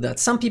struggle with that.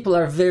 Some people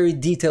are very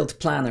detailed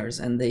planners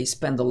and they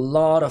spend a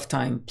lot of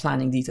time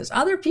planning details.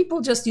 Other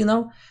people just, you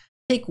know,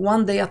 take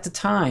one day at a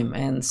time.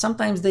 And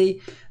sometimes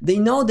they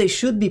know they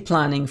should be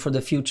planning for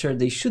the future.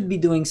 They should be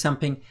doing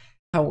something.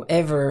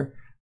 However,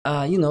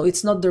 you know,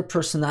 it's not their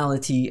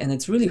personality and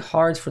it's really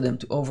hard for them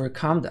to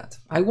overcome that.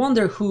 I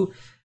wonder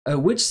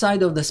which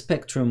side of the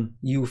spectrum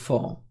you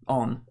fall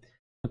on.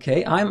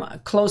 Okay, I'm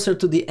closer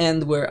to the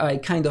end where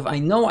I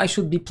know I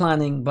should be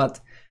planning,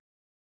 but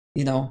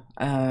you know,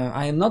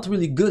 I am not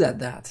really good at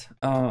that.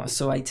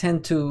 So I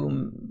tend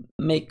to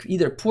make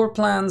either poor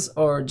plans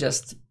or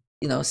just,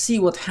 you know, see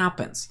what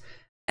happens.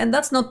 And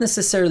that's not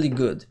necessarily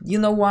good. You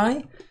know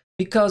why?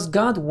 Because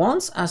God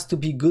wants us to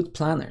be good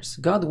planners.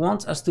 God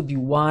wants us to be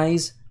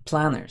wise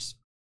planners.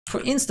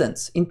 For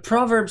instance, in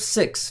Proverbs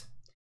 6,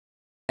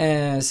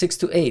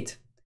 6-8,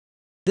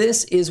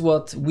 this is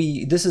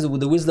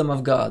the wisdom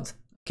of God.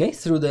 Okay,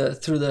 through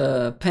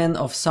the pen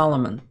of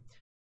Solomon.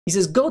 He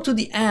says, go to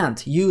the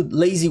ant, you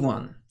lazy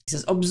one. He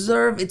says,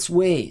 observe its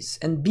ways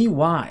and be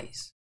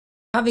wise.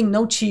 Having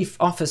no chief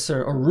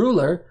officer or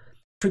ruler,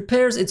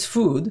 prepares its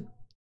food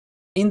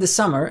in the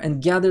summer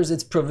and gathers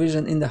its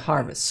provision in the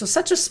harvest. So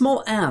such a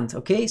small ant,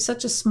 okay,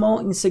 such a small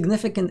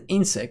insignificant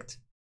insect,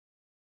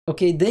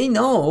 okay, they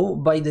know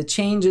by the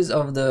changes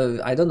of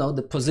the, I don't know,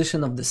 the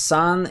position of the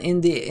sun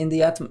in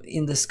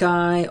the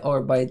sky,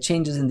 or by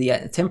changes in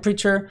the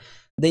temperature,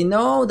 they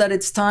know that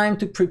it's time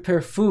to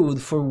prepare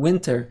food for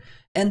winter,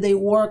 and they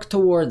work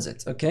towards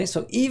it, okay?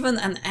 So even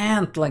an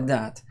ant like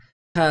that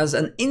has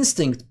an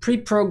instinct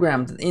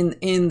pre-programmed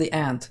in the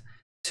ant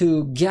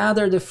to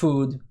gather the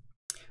food,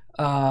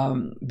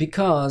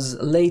 because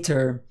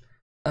later,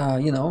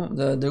 you know,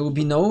 there will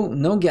be no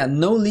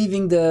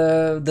leaving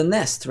the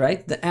nest,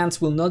 right? The ants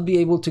will not be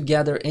able to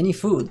gather any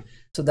food.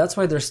 So that's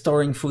why they're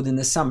storing food in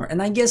the summer.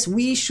 And I guess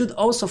we should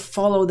also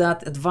follow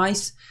that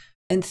advice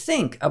and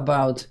think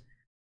about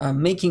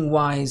making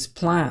wise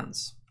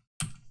plans.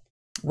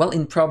 Well,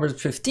 in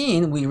Proverbs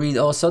 15, we read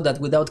also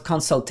that without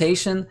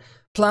consultation,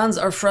 plans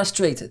are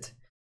frustrated,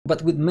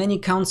 but with many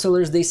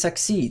counselors, they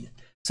succeed.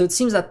 So it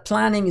seems that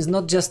planning is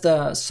not just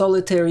a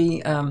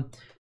solitary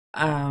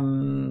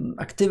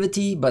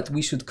activity, but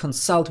we should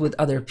consult with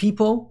other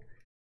people,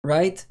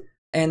 right?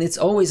 And it's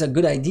always a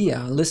good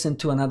idea, listen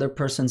to another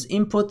person's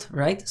input,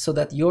 right? So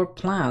that your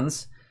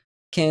plans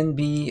can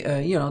be,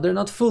 you know, they're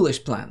not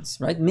foolish plans,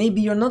 right? Maybe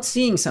you're not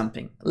seeing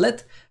something.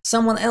 Let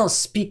someone else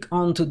speak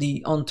onto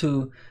the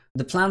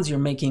plans you're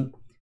making,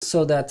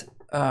 so that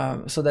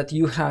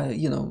you have,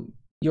 you know,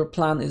 your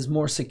plan is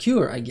more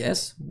secure, I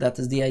guess. That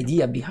is the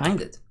idea behind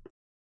it.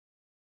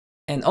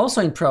 And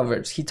also in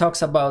Proverbs, he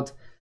talks about,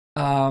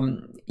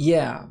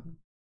 yeah,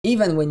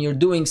 even when you're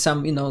doing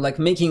some, you know, like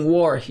making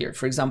war here,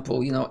 for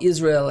example, you know,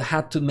 Israel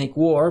had to make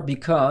war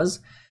because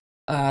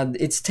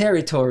its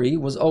territory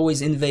was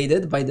always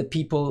invaded by the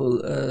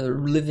people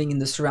living in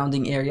the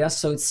surrounding area.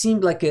 So it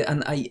seemed like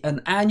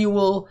an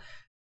annual,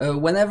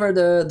 whenever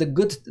the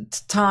good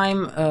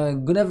time,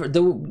 whenever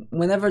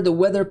the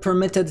weather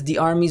permitted, the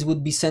armies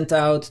would be sent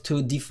out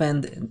to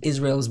defend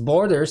Israel's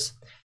borders.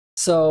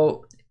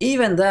 So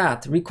even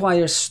that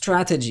requires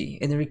strategy,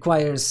 and it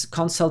requires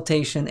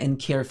consultation and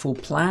careful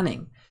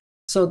planning.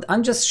 So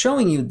I'm just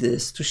showing you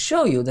this to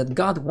show you that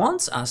God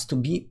wants us to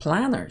be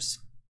planners.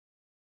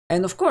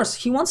 And of course,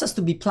 he wants us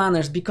to be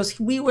planners because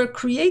we were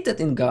created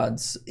in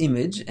God's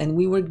image and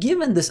we were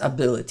given this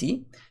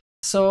ability.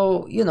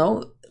 So, you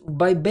know,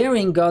 by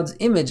bearing God's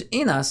image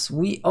in us,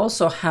 we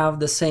also have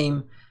the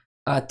same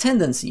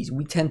tendencies.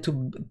 We tend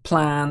to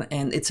plan,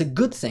 and it's a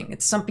good thing.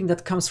 It's something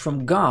that comes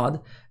from God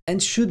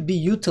and should be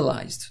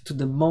utilized to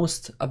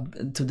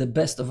the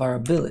best of our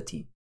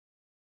ability.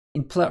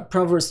 In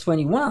Proverbs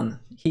 21,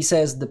 he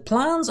says, the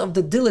plans of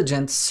the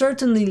diligent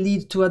certainly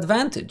lead to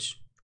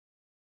advantage,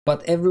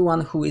 but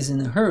everyone who is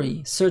in a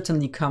hurry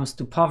certainly comes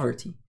to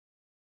poverty.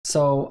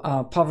 So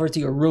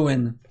poverty or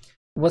ruin.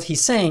 What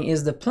he's saying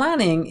is the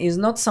planning is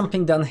not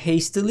something done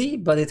hastily,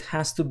 but it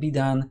has to be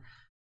done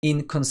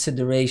in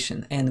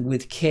consideration and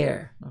with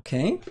care,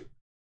 okay?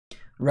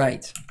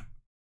 Right.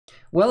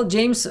 Well,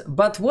 James,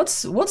 but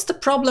what's the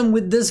problem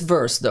with this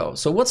verse though?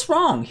 So what's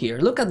wrong here?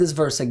 Look at this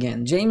verse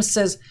again. James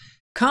says,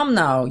 come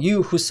now,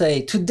 you who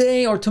say,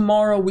 today or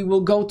tomorrow we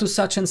will go to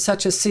such and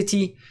such a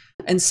city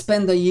and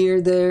spend a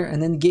year there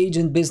and engage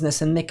in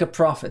business and make a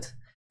profit.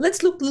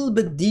 Let's look a little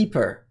bit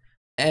deeper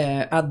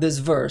at this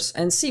verse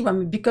and see, I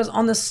mean, because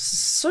on the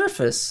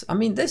surface, I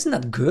mean, isn't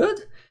that good?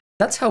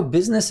 That's how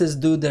businesses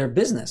do their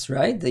business,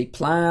 right? They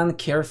plan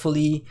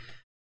carefully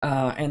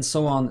and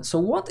so on. So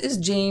what is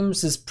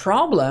James's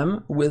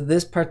problem with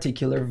this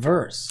particular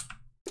verse?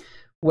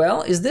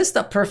 Well, is this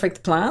the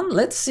perfect plan?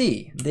 Let's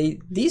see.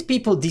 These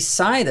people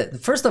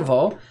decided. First of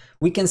all,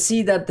 we can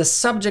see that the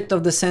subject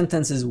of the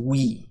sentence is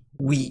we,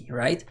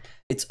 right?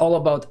 It's all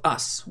about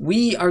us.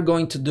 We are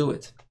going to do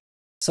it.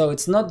 So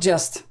it's not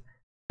just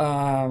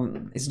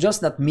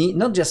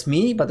not just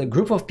me, but a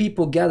group of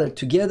people gathered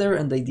together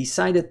and they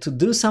decided to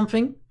do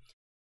something.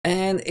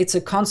 And it's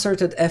a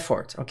concerted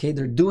effort, okay?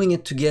 They're doing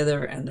it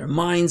together and their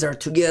minds are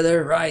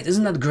together, right?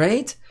 Isn't that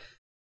great?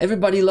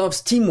 Everybody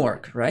loves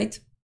teamwork, right?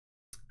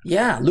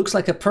 Yeah, looks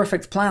like a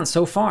perfect plan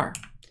so far.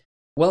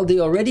 Well, they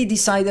already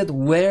decided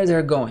where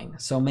they're going.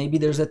 So maybe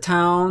there's a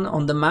town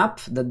on the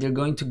map that they're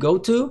going to go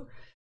to.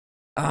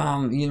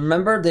 You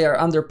remember they are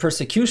under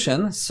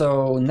persecution.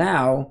 So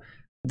now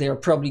they're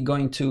probably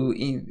going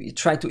to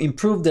try to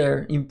improve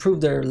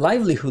their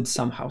livelihood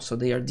somehow. So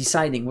they are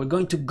deciding we're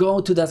going to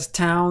go to that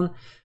town.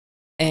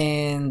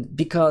 And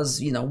because,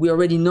 you know, we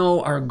already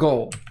know our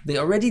goal. They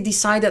already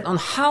decided on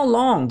how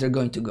long they're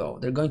going to go.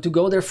 They're going to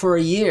go there for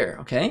a year,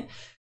 okay?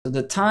 So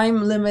the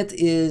time limit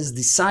is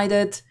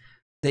decided.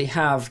 They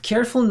have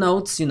careful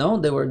notes, you know,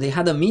 they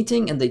had a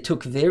meeting and they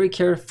took very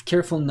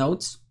careful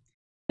notes.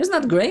 Isn't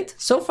that great?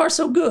 So far,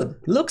 so good.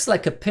 Looks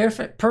like a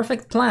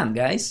perfect plan,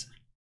 guys.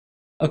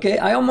 Okay,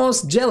 I'm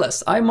almost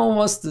jealous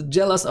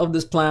of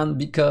this plan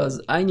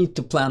because I need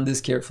to plan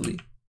this carefully.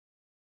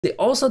 They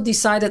also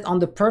decided on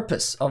the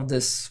purpose of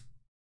this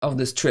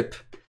trip.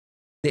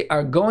 They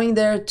are going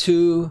there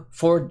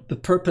for the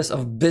purpose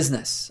of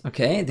business,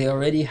 okay? They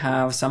already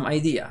have some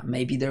idea.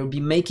 Maybe they'll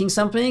be making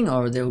something,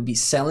 or they'll be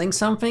selling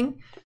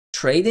something,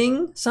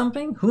 trading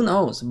something, who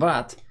knows?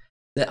 But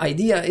the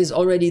idea is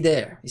already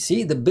there. You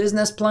see, the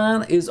business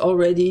plan is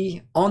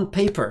already on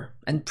paper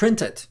and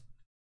printed,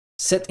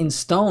 set in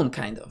stone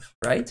kind of,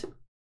 right?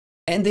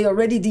 And they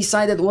already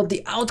decided what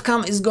the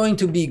outcome is going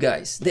to be,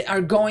 guys. They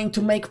are going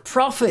to make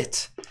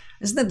profit.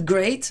 Isn't that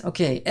great?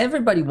 Okay,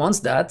 everybody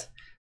wants that.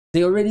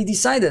 They already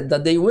decided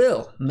that they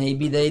will.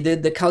 Maybe they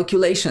did the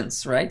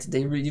calculations, right?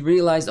 They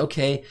realized,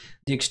 okay,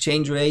 the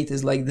exchange rate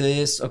is like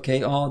this.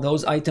 Okay, oh,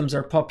 those items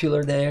are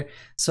popular there,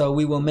 so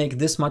we will make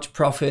this much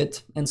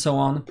profit, and so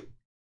on.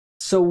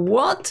 So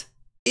what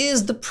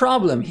is the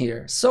problem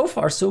here? So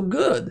far, so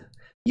good.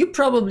 You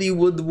probably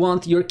would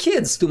want your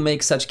kids to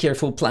make such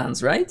careful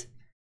plans, right?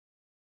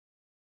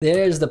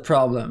 There's the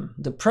problem.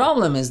 The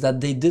problem is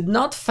that they did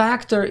not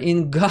factor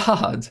in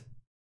God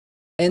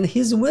and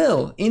his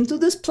will into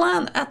this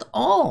plan at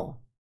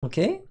all,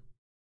 okay?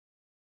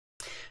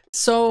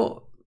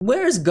 So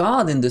where is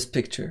God in this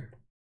picture?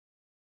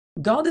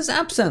 God is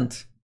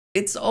absent.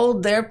 It's all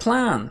their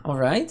plan, all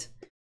right?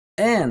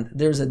 And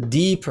there's a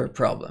deeper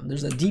problem.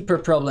 There's a deeper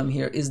problem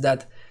here, is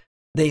that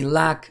they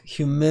lack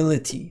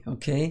humility,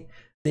 okay?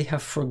 They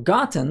have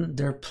forgotten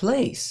their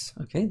place,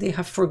 okay? They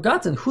have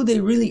forgotten who they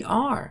really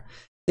are.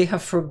 They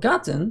have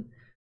forgotten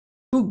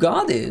who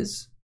God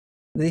is.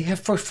 They have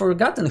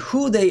forgotten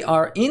who they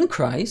are in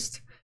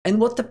Christ and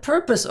what the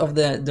purpose of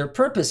their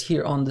purpose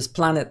here on this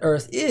planet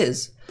Earth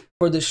is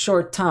for the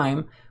short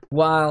time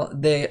while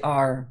they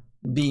are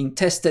being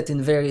tested in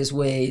various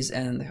ways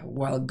and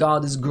while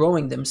God is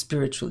growing them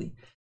spiritually.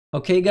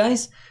 Okay,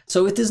 guys?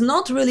 So it is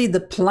not really the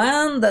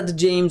plan that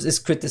James is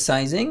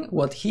criticizing.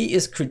 What he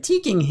is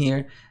critiquing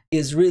here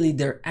is really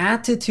their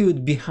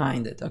attitude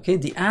behind it. Okay,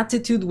 the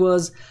attitude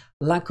was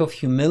lack of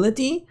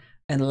humility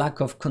and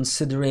lack of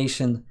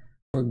consideration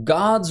for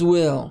God's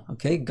will.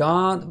 Okay,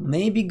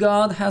 maybe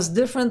God has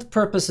different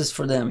purposes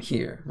for them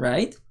here,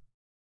 right?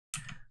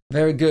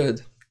 Very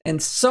good.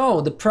 And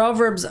so the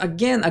Proverbs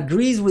again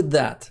agrees with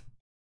that.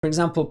 For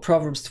example,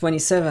 Proverbs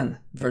 27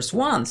 verse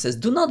 1 says,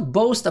 "Do not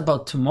boast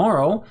about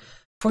tomorrow,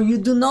 for you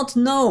do not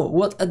know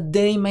what a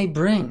day may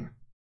bring."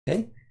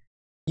 Okay,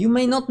 you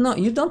may not know.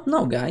 You don't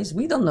know, guys.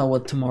 We don't know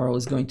what tomorrow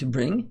is going to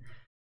bring.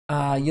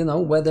 You know,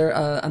 whether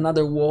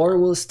another war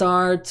will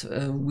start,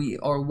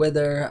 or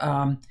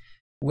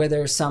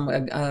whether some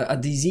a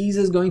disease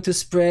is going to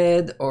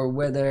spread, or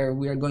whether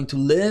we are going to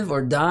live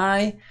or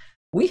die.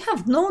 We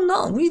have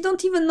we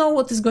don't even know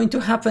what is going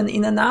to happen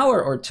in an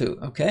hour or two,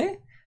 okay?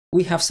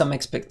 We have some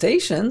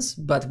expectations,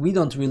 but we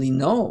don't really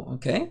know,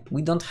 okay?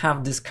 We don't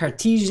have this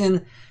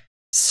Cartesian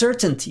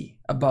certainty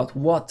about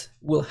what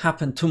will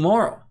happen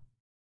tomorrow.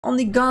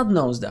 Only God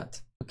knows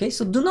that, okay?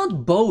 So do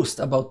not boast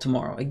about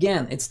tomorrow.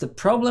 Again, it's the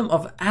problem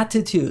of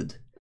attitude,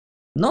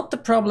 not the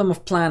problem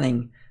of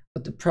planning,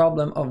 but the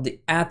problem of the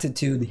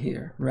attitude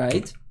here,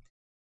 right?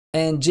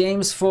 And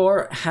James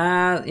 4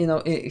 has, you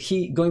know,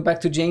 going back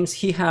to James,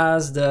 he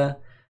has the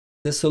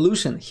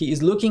solution. He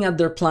is looking at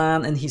their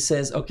plan and he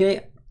says,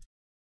 okay,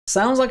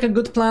 sounds like a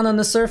good plan on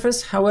the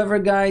surface. However,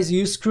 guys,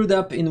 you screwed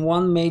up in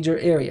one major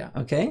area,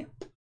 okay?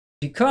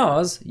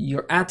 Because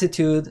your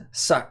attitude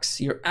sucks.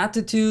 Your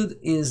attitude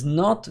is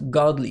not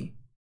godly.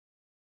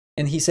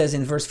 And he says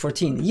in verse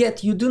 14,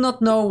 "Yet you do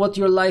not know what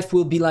your life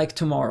will be like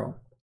tomorrow.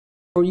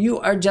 For you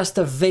are just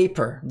a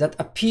vapor that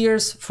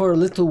appears for a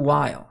little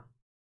while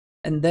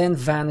and then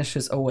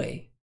vanishes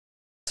away."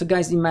 So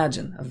guys,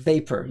 imagine a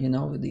vapor, you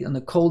know, on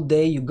a cold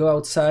day, you go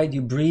outside,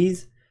 you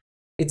breathe.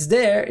 It's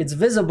there, it's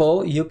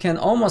visible, you can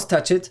almost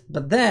touch it,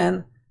 but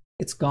then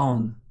it's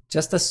gone.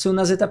 Just as soon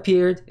as it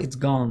appeared, it's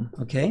gone,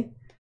 okay?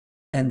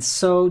 And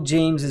so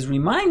James is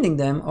reminding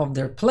them of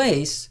their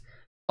place,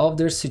 of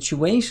their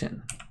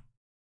situation.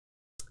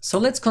 So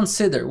let's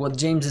consider what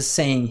James is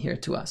saying here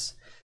to us.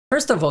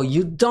 First of all,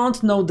 you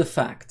don't know the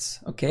facts,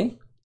 okay?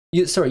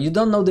 You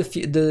don't know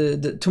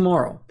the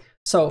tomorrow.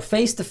 So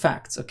face the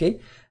facts,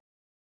 okay?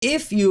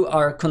 If you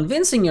are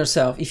convincing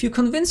yourself, if you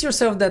convince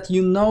yourself that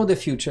you know the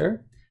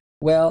future,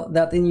 well,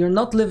 that you're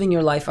not living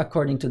your life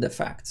according to the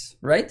facts,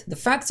 right? The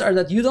facts are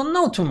that you don't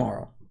know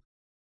tomorrow.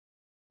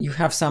 You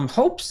have some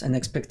hopes and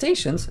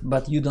expectations,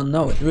 but you don't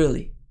know it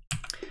really.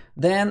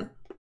 Then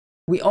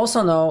we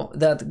also know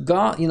that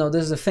God, you know,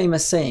 there's a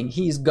famous saying,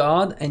 He is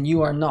God and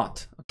you are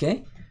not,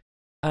 okay?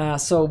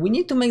 So we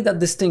need to make that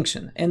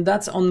distinction, and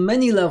that's on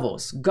many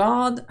levels.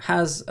 God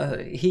has,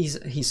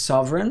 he's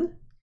sovereign.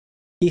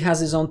 He has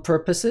his own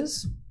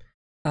purposes.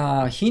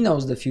 He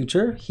knows the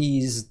future. He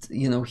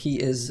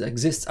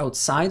exists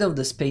outside of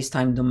the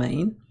space-time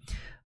domain,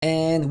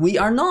 and we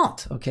are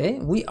not, okay?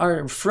 We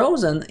are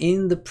frozen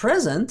in the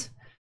present,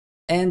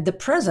 and the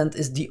present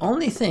is the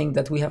only thing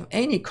that we have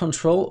any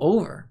control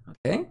over,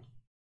 okay?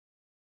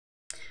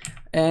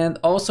 And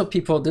also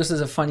people, this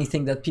is a funny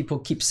thing that people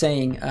keep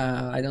saying,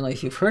 I don't know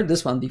if you've heard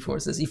this one before,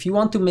 it says, if you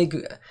want to make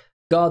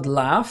God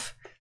laugh,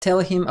 tell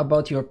him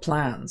about your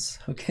plans,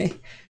 okay?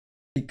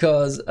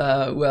 because,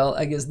 well,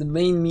 I guess the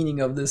main meaning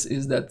of this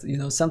is that, you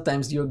know,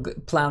 sometimes your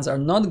plans are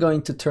not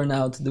going to turn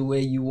out the way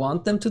you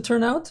want them to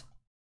turn out.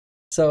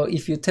 So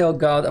if you tell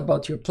God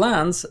about your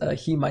plans,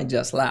 he might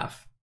just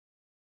laugh.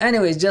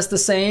 Anyways, just a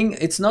saying,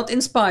 it's not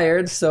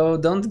inspired, so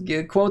don't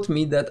quote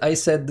me that I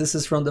said this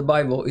is from the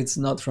Bible. It's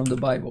not from the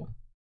Bible.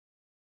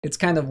 It's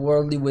kind of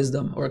worldly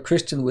wisdom, or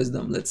Christian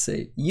wisdom, let's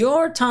say.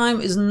 Your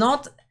time is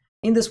not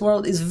in this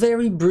world, is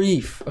very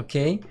brief,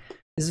 okay?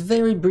 It's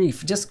very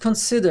brief. Just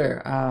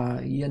consider,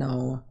 you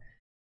know,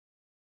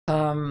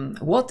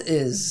 what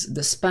is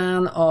the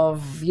span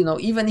of, you know,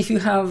 even if you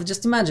have,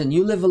 just imagine,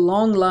 you live a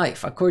long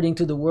life according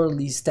to the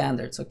worldly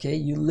standards, okay?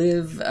 You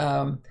live,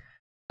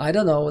 I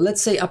don't know,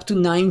 let's say up to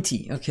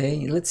 90,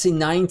 okay? Let's say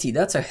 90,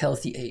 that's a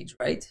healthy age,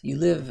 right? You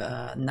live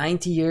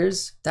 90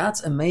 years,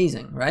 that's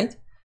amazing, right?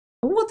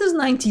 But what is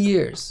 90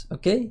 years,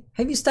 okay?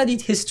 Have you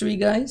studied history,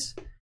 guys?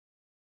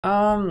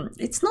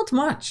 It's not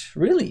much,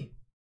 really.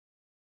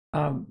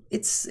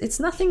 It's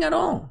nothing at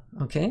all,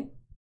 okay?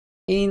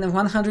 In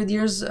 100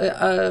 years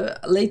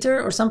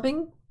later or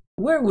something,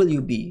 where will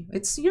you be?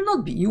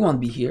 You won't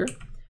be here.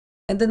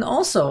 And then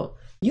also,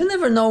 you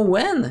never know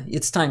when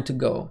it's time to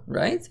go,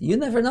 right? You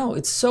never know.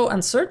 It's so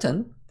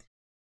uncertain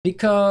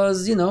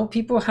because, you know,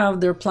 people have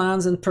their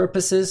plans and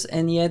purposes,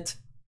 and yet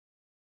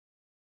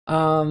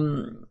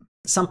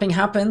something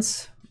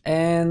happens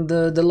and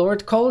the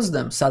Lord calls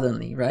them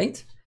suddenly,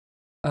 right?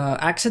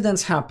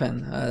 Accidents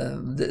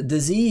happen,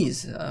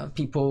 disease,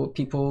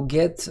 people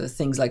get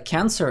things like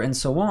cancer and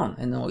so on.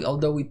 And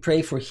although we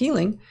pray for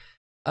healing,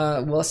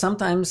 well,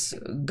 sometimes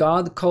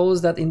God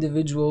calls that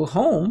individual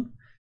home,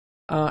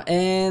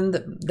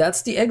 and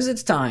that's the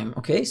exit time,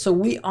 okay? So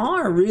we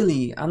are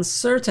really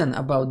uncertain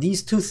about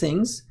these two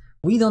things.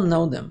 We don't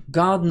know them.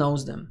 God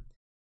knows them.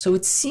 So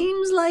it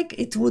seems like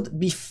it would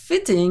be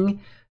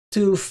fitting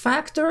to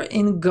factor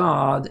in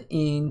God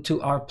into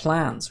our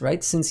plans,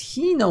 right? Since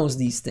he knows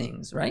these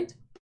things, right?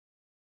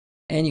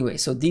 Anyway,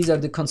 so these are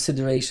the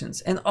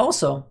considerations. And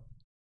also,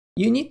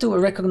 you need to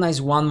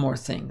recognize one more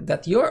thing,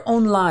 that your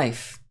own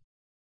life,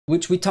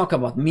 which we talk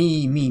about,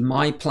 me,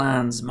 my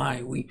plans,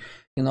 we,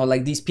 you know,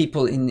 like these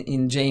people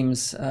in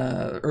James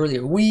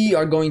earlier, we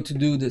are going to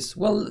do this.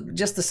 Well,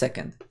 just a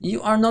second.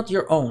 You are not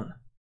your own.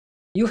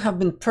 You have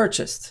been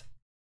purchased.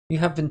 You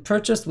have been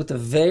purchased with a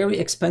very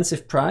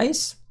expensive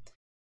price.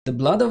 The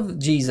blood of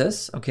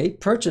Jesus, okay,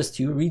 purchased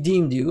you,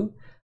 redeemed you.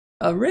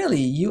 Really,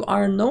 you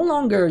are no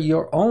longer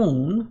your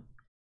own.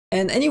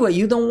 And anyway,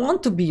 you don't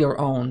want to be your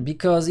own,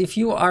 because if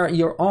you are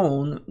your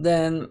own,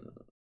 then,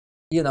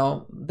 you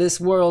know,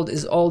 this world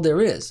is all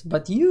there is.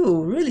 But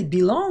you really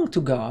belong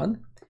to God.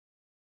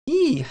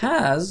 He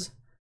has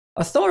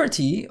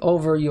authority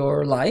over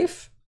your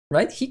life,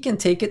 right? He can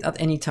take it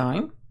at any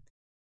time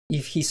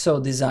if he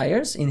so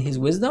desires in his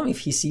wisdom,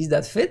 if he sees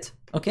that fit,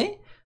 okay?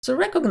 So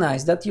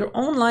recognize that your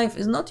own life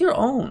is not your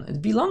own.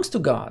 It belongs to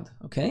God,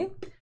 okay?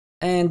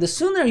 And the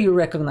sooner you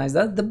recognize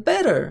that, the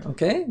better,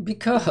 okay?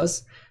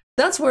 Because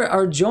that's where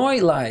our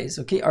joy lies,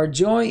 okay? Our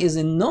joy is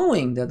in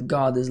knowing that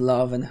God is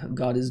love and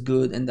God is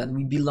good and that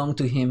we belong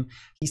to him.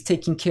 He's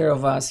taking care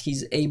of us.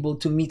 He's able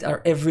to meet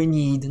our every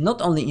need,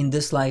 not only in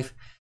this life,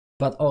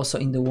 but also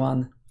in the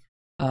one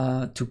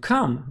to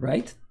come,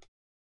 right?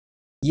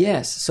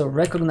 Yes, so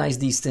recognize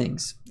these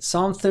things.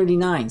 Psalm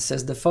 39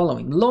 says the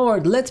following: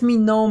 Lord, let me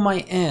know my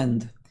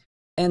end,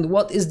 and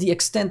what is the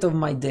extent of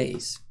my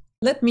days.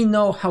 Let me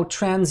know how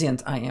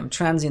transient I am.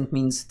 Transient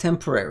means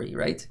temporary,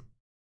 right?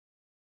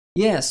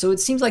 Yeah, so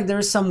it seems like there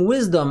is some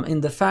wisdom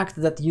in the fact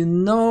that you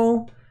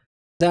know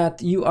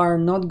that you are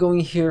not going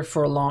here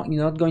for a long,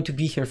 you're not going to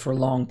be here for a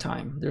long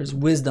time. There's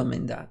wisdom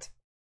in that.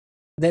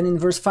 Then in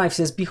verse 5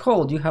 says,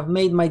 Behold, you have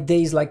made my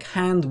days like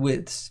hand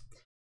widths,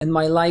 and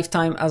my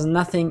lifetime as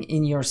nothing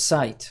in your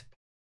sight.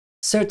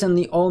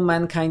 Certainly all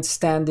mankind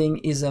standing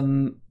is a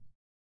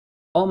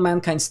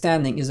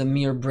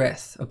mere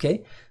breath,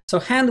 okay? So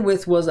hand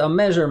width was a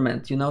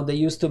measurement, you know, they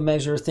used to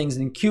measure things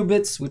in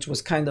cubits, which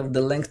was kind of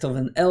the length of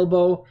an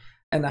elbow,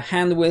 and a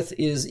hand width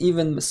is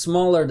even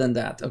smaller than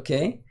that,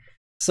 okay?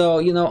 So,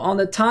 you know, on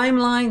the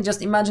timeline,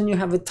 just imagine you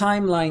have a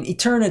timeline,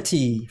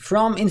 eternity,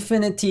 from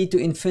infinity to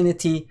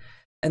infinity,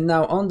 and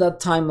now on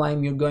that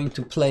timeline, you're going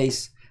to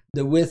place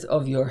the width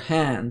of your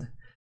hand,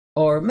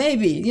 or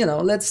maybe, you know,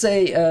 let's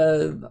say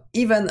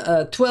even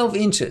 12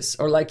 inches,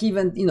 or like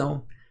even, you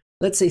know,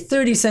 let's say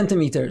 30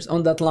 centimeters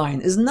on that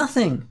line is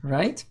nothing,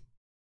 right?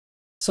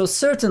 So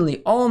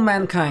certainly all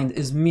mankind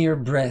is mere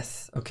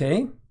breath,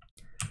 okay?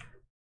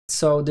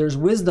 So there's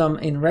wisdom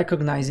in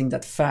recognizing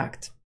that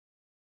fact.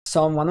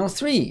 Psalm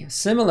 103,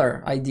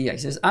 similar idea. He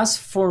says, As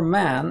for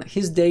man,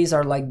 his days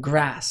are like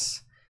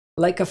grass,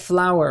 like a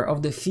flower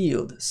of the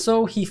field,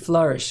 so he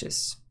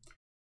flourishes.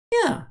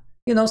 Yeah,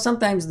 you know,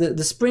 sometimes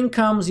the spring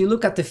comes, you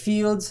look at the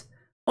fields,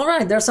 all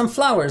right, there's some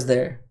flowers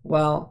there.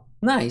 Well,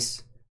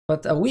 nice.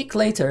 But a week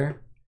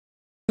later,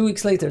 2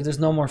 weeks later, there's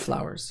no more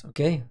flowers,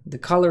 okay? The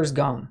color's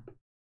gone.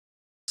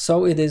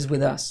 So it is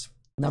with us.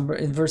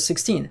 In verse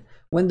 16,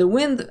 when the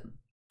wind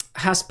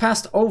has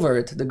passed over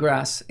it, the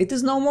grass, it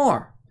is no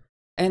more.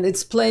 and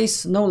its place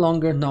no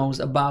longer knows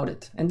about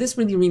it. And this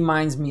really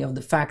reminds me of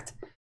the fact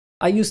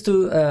I used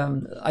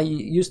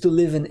to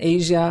live in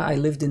Asia. I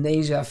lived in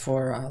Asia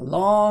for a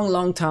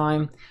long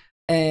time,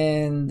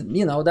 and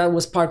you know, that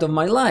was part of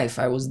my life.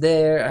 I was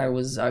there, I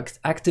was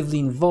actively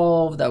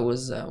involved, I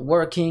was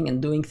working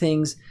and doing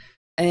things,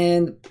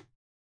 and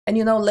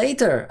you know,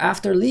 later,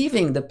 after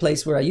leaving the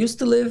place where I used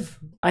to live,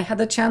 I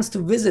had a chance to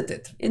visit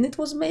it. And it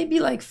was maybe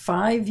like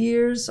 5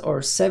 years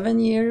or 7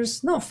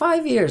 years, no,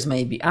 5 years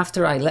maybe,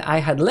 after I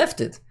had left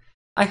it.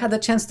 I had a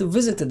chance to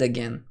visit it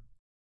again.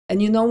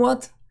 And you know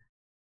what?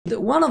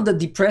 One of the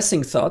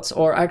depressing thoughts,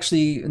 or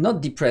actually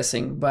not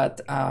depressing, but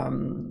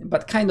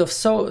kind of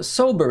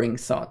sobering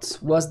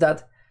thoughts, was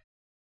that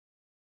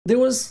there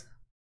was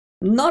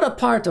not a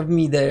part of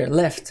me there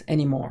left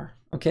anymore,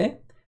 okay?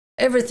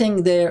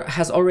 Everything there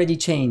has already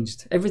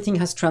changed. Everything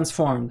has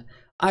transformed.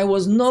 I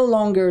was no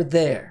longer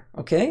there,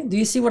 okay? Do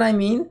you see what I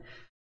mean?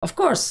 Of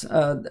course,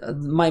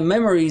 my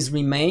memories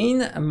remain,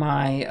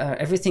 my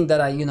everything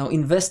that I, you know,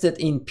 invested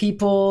in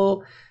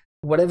people,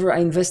 whatever I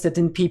invested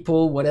in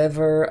people,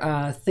 whatever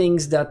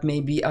things that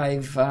maybe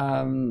I've,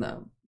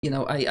 you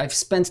know, I've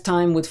spent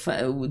time with,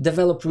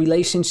 developed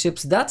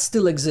relationships, that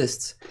still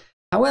exists.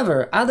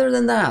 However, other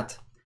than that,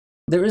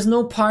 there is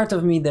no part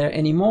of me there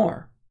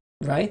anymore.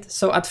 Right?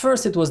 So at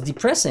first it was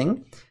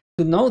depressing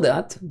to know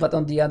that, but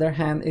on the other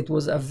hand, it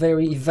was a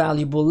very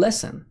valuable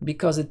lesson,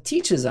 because it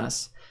teaches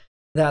us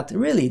that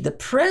really the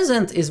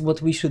present is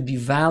what we should be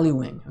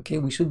valuing. Okay,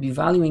 we should be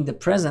valuing the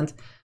present,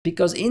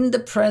 because in the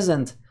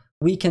present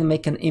we can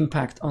make an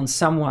impact on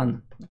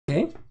someone.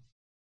 Okay.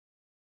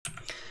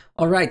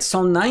 All right,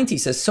 Psalm 90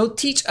 says, so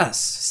teach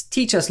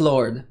us,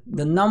 Lord,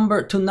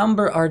 to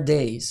number our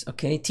days.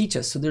 Okay, teach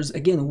us. So there's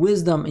again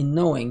wisdom in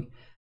knowing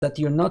that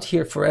you're not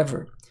here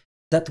forever,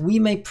 that we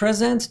may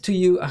present to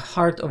you a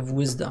heart of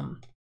wisdom.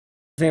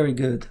 Very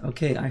good.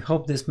 Okay, I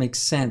hope this makes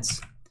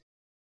sense.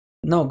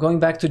 No, going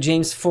back to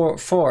James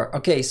 4:4.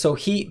 Okay, so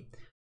he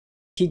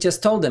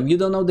just told them, you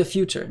don't know the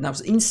future. Now,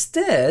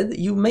 instead,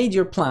 you made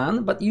your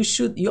plan, but you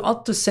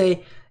ought to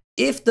say,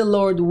 if the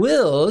Lord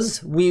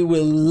wills, we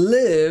will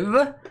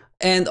live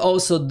and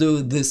also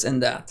do this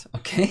and that.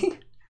 Okay?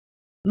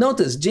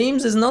 Notice,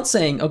 James is not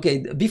saying,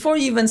 okay, before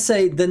you even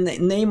say the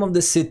name of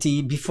the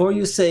city, before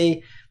you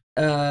say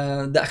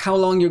how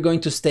long you're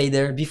going to stay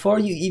there, before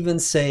you even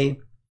say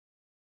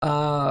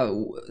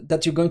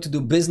that you're going to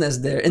do business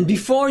there, and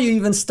before you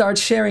even start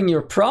sharing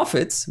your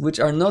profits, which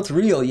are not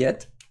real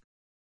yet,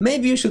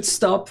 maybe you should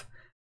stop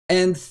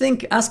and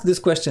ask this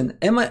question: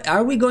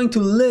 are we going to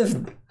live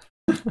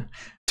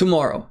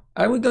tomorrow?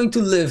 Are we going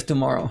to live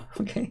tomorrow?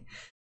 Okay.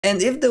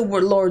 And if the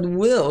Lord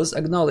wills,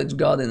 acknowledge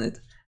God in it,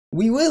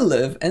 we will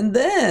live, and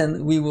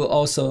then we will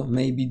also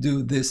maybe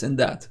do this and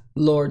that,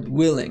 Lord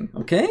willing.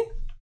 Okay.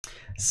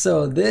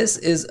 So this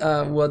is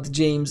what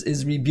James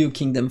is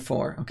rebuking them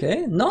for,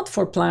 okay? Not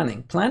for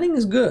planning. Planning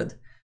is good,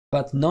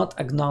 but not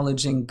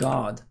acknowledging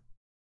God.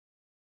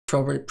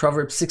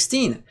 Proverbs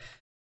 16,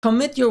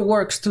 commit your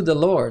works to the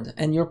Lord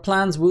and your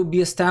plans will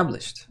be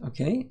established,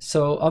 okay?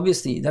 So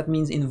obviously that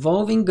means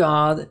involving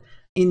God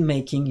in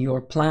making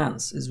your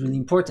plans is really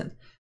important.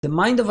 The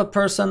mind of a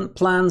person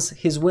plans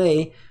his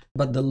way,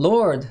 but the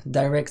Lord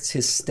directs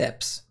his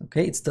steps,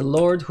 okay? It's the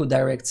Lord who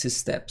directs his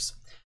steps.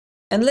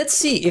 And let's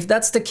see if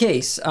that's the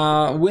case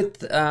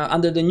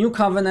under the New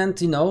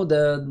Covenant. You know,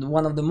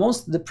 the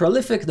most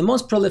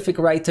prolific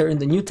writer in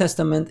the New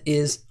Testament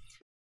is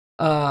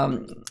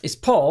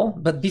Paul.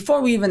 But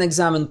before we even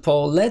examine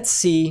Paul, let's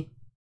see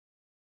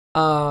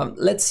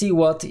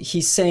what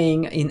he's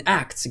saying in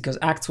Acts, because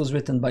Acts was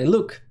written by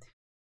Luke.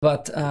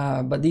 But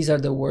these are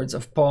the words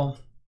of Paul.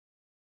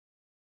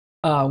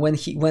 When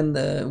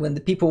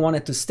the people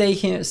wanted to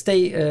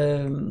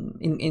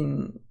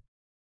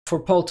for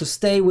Paul to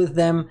stay with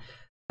them.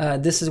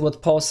 This is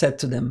what Paul said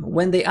to them.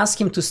 When they asked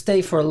him to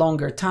stay for a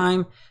longer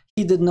time,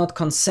 he did not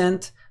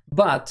consent,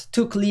 but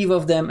took leave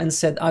of them and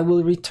said, I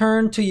will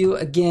return to you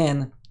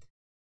again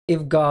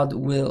if God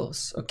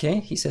wills. Okay,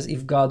 he says,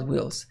 if God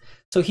wills.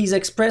 So he's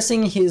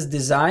expressing his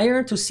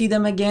desire to see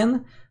them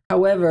again.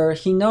 However,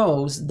 he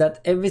knows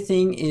that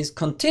everything is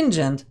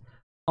contingent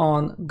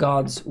on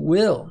God's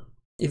will.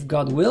 If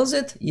God wills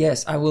it,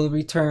 yes, I will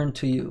return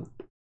to you.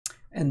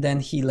 And then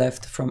he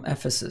left from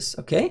Ephesus,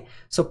 okay?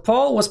 So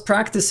Paul was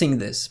practicing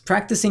this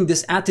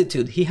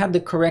attitude. He had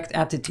the correct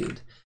attitude.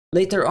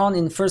 Later on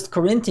in 1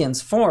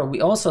 Corinthians 4, we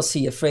also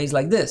see a phrase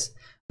like this,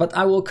 but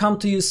I will come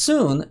to you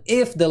soon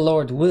if the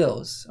Lord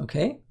wills,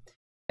 okay?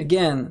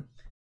 Again,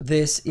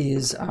 this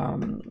is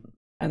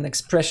an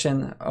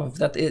expression of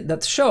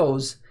that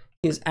shows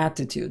his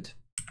attitude.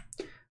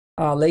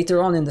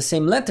 Later on in the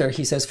same letter,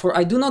 he says, for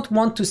I do not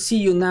want to see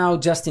you now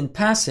just in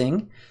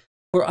passing,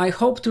 for I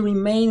hope to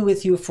remain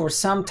with you for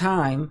some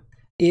time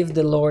if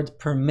the Lord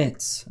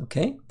permits,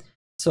 okay?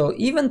 So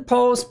even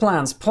Paul's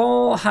plans,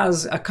 Paul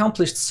has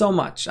accomplished so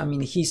much. I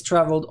mean, he's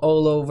traveled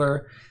all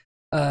over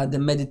the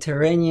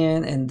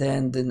Mediterranean and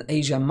then the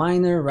Asia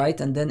Minor, right?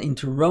 And then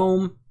into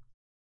Rome.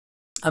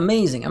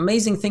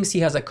 Amazing things he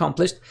has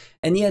accomplished.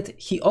 And yet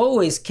he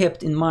always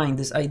kept in mind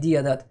this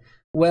idea that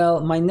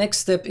well, my next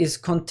step is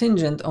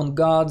contingent on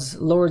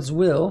Lord's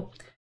will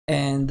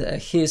and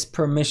his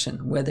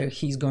permission, whether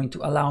he's going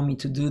to allow me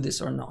to do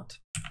this or not.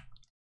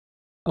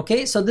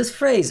 Okay, so this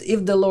phrase,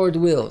 if the Lord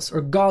wills,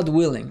 or God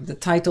willing, the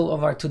title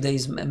of our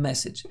today's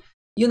message.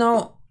 You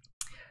know,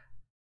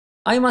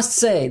 I must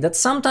say that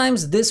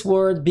sometimes this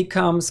word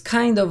becomes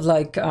kind of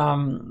like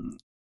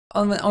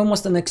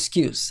almost an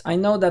excuse. I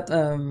know that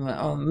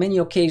on many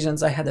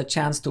occasions I had a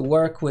chance to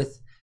work with,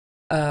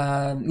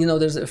 you know,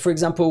 there's, for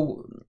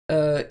example,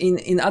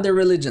 in other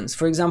religions,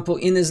 for example,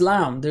 in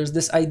Islam, there's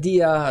this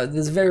idea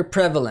that's very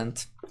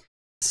prevalent.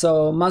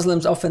 So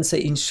Muslims often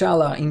say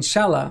inshallah.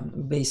 Inshallah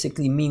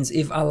basically means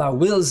if Allah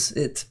wills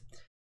it.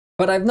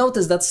 But I've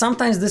noticed that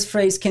sometimes this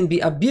phrase can be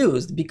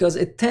abused because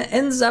it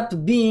ends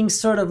up being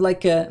sort of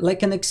like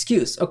an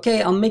excuse.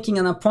 Okay, I'm making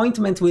an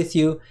appointment with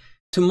you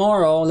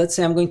tomorrow. Let's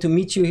say I'm going to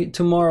meet you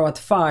tomorrow at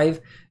 5,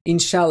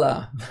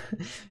 inshallah.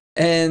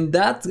 And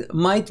that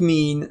might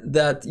mean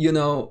that, you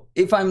know,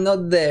 if I'm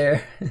not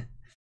there,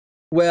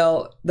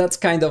 well, that's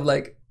kind of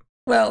like,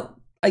 well,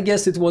 I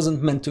guess it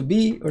wasn't meant to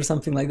be or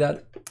something like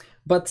that.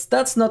 But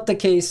that's not the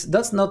case.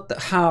 That's not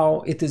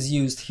how it is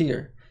used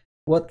here.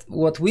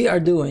 What we are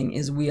doing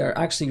is we are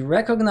actually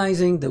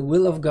recognizing the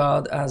will of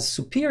God as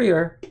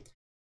superior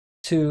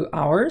to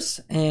ours,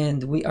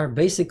 and we are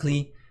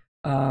basically,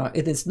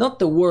 it is not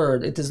the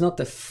word, it is not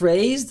the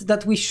phrase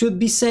that we should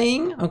be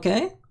saying,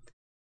 okay?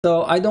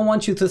 So I don't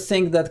want you to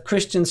think that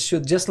Christians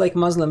should, just like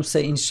Muslims,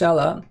 say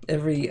inshallah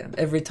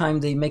every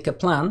time they make a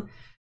plan.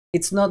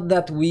 It's not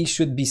that we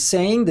should be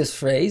saying this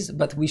phrase,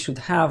 but we should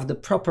have the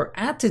proper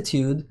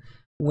attitude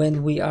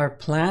when we are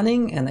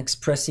planning and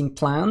expressing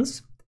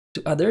plans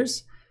to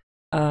others,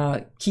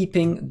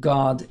 keeping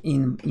God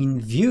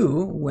in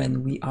view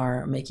when we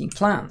are making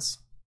plans.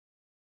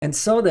 And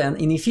so then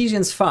in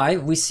Ephesians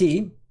 5, we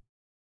see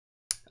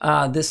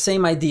the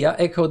same idea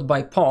echoed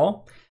by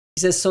Paul.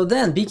 He says, so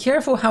then be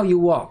careful how you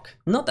walk,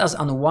 not as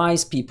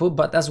unwise people,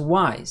 but as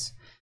wise,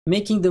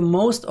 making the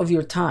most of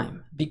your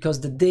time, because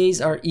the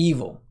days are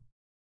evil.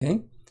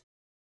 Okay?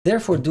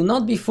 Therefore, do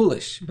not be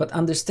foolish, but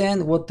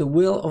understand what the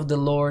will of the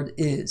Lord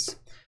is.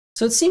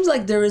 So it seems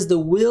like there is the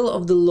will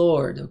of the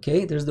Lord,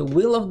 okay? There's the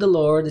will of the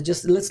Lord.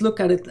 Just let's look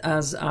at it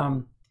as,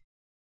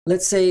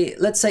 let's say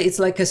it's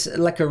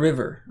like a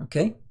river,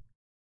 okay?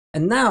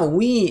 And now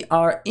we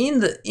are in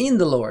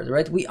the Lord,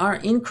 right? We are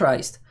in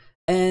Christ,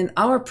 and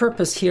our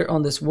purpose here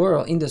on this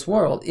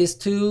world, is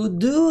to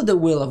do the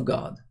will of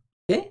God,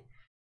 okay?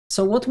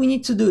 So what we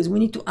need to do is we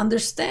need to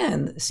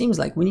understand. It seems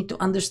like we need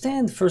to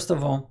understand first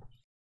of all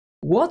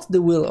what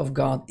the will of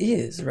God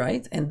is,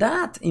 right? And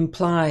that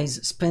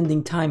implies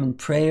spending time in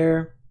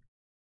prayer,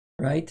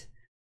 right?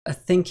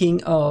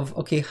 Thinking of,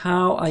 okay,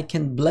 how I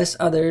can bless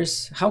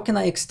others. How can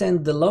I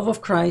extend the love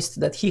of Christ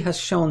that he has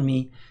shown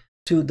me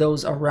to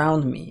those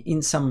around me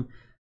in some,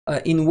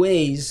 through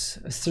ways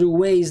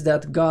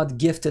that God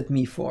gifted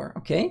me for,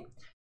 okay?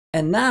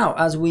 And now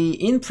as we,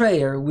 in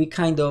prayer, we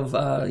kind of,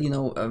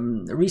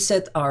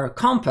 reset our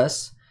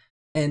compass,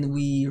 and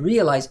we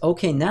realize,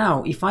 okay,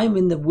 now if I'm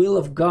in the will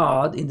of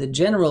God, in the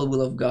general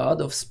will of God,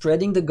 of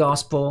spreading the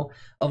gospel,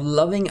 of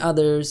loving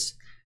others,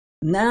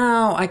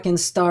 now I can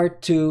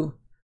start to,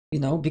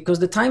 because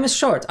the time is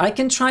short, I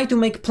can try to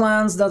make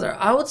plans that are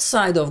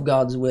outside of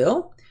God's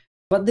will,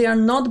 but they are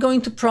not going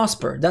to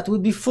prosper. That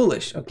would be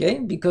foolish, okay?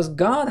 Because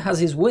God has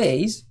his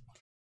ways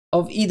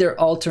of either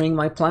altering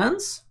my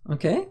plans,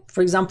 okay?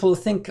 For example,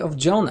 think of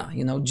Jonah.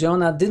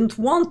 Jonah didn't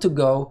want to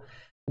go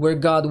where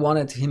God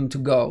wanted him to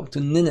go, to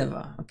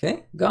Nineveh,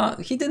 okay?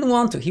 He didn't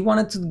want to. He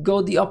wanted to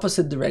go the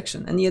opposite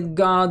direction, and yet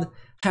God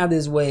had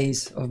his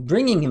ways of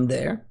bringing him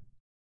there.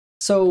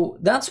 So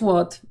that's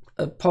what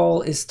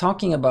Paul is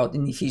talking about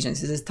in Ephesians.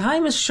 He says,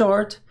 time is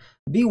short,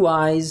 be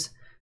wise,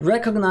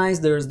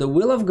 recognize there's the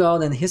will of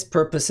God and his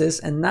purposes,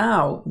 and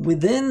now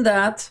within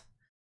that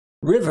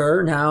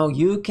river, now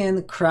you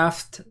can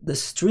craft the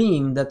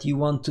stream that you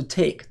want to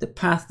take, the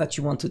path that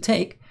you want to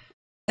take.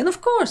 And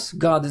of course,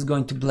 God is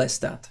going to bless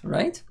that,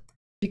 right?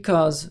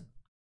 Because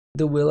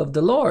the will of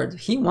the Lord,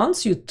 he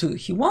wants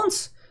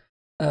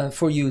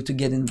for you to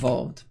get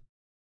involved.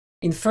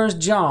 In 1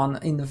 John,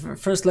 in the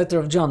first letter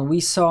of John, we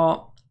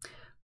saw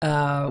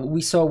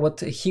what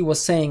he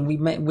was saying.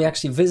 We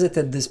actually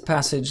visited this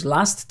passage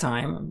last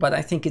time, but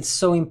I think it's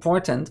so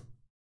important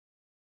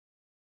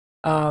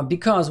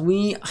because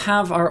we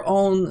have our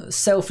own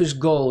selfish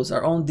goals,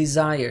 our own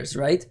desires,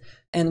 right?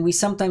 And we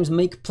sometimes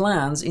make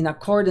plans in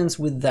accordance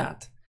with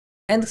that.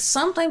 And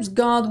sometimes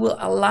God will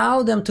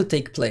allow them to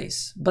take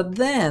place, but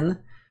then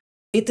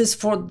it is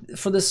for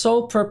the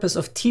sole purpose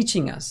of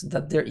teaching us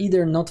that they're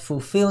either not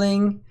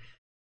fulfilling,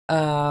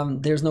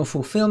 there's no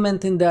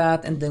fulfillment in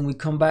that, and then we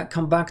come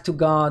back to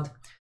God.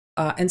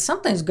 And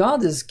sometimes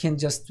God can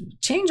just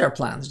change our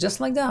plans just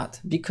like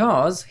that,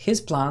 because his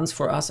plans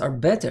for us are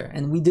better,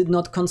 and we did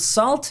not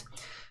consult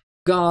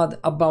God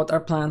about our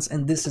plans,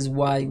 and this is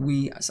why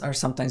we are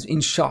sometimes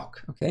in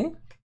shock, okay?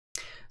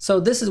 So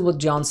this is what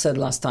John said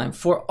last time.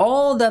 For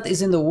all that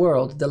is in the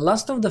world, the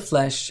lust of the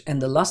flesh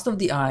and the lust of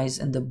the eyes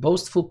and the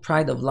boastful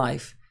pride of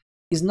life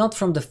is not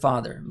from the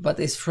Father, but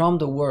is from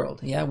the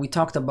world. Yeah, we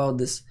talked about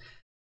this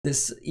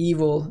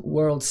evil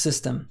world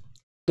system.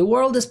 The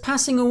world is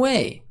passing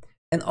away,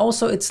 and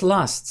also its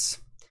lusts.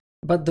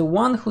 But the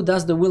one who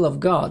does the will of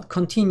God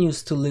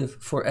continues to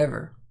live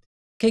forever.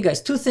 Okay,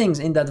 guys, two things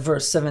in that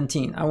verse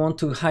 17 I want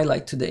to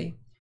highlight today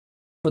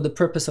for the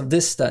purpose of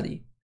this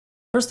study.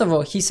 First of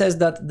all, he says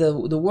that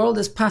the world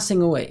is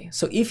passing away.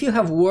 So if you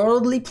have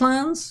worldly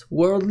plans,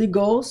 worldly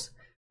goals,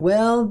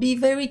 well, be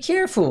very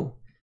careful.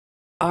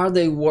 Are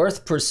they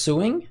worth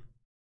pursuing?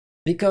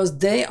 Because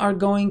they are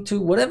going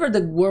to, whatever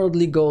the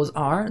worldly goals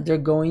are, they're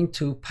going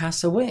to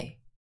pass away.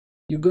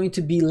 You're going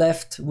to be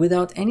left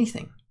without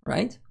anything,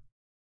 right?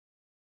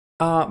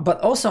 But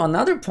also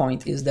another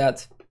point is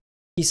that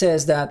he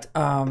says that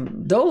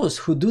those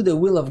who do the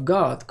will of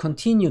God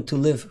continue to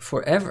live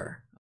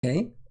forever,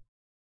 okay?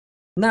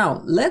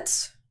 Now,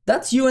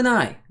 that's you and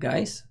I,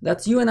 guys.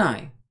 That's you and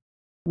I.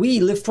 We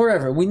live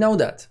forever. We know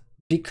that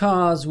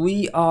because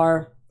we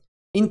are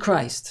in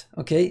Christ,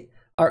 okay?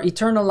 Our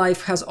eternal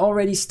life has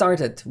already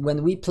started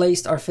when we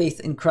placed our faith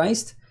in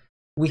Christ.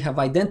 We have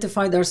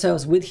identified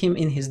ourselves with him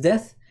in his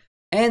death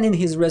and in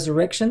his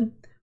resurrection.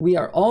 We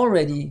are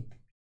already,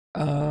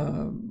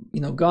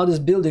 God is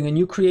building a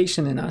new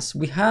creation in us.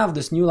 We have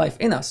this new life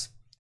in us,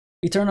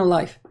 eternal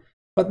life.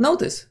 But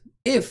notice,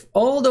 if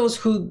all those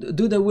who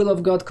do the will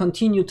of God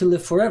continue to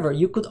live forever,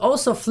 you could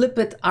also flip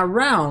it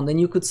around and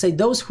you could say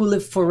those who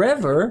live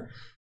forever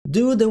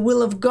do the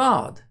will of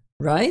God,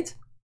 right?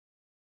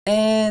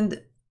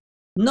 And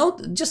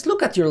just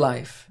look at your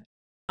life.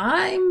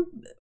 I'm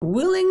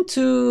willing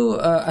to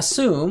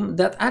assume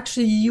that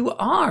actually you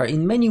are,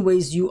 in many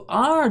ways, you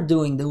are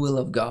doing the will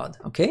of God,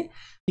 okay?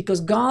 Because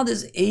God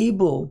is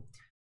able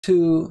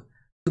to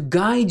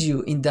guide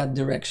you in that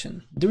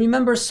direction. Do you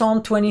remember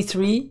Psalm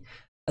 23?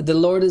 The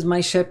Lord is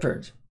my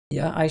shepherd.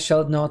 Yeah, I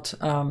shall not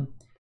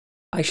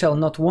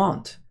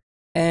want.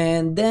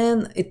 And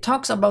then it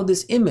talks about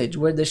this image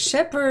where the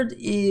shepherd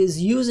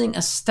is using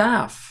a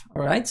staff,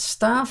 all right?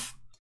 Staff.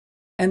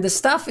 And the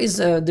staff is,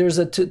 there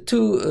are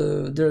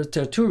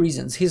two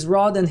reasons. His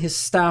rod and his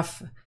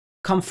staff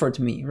comfort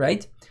me,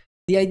 right?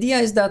 The idea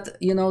is that,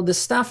 the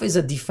staff is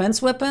a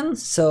defense weapon.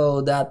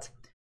 So that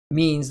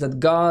means that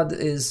God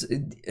is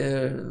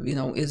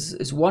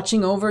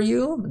watching over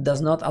you, does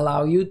not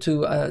allow you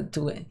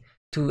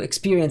to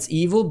experience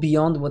evil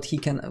beyond what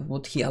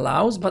he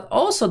allows. But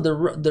also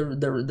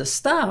the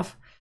staff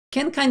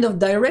can kind of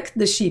direct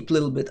the sheep a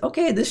little bit.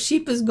 Okay, the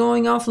sheep is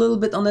going off a little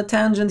bit on a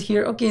tangent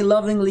here. Okay,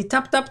 lovingly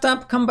tap, tap,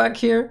 tap, come back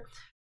here.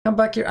 Come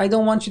back here. I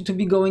don't want you to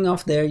be going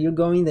off there. You're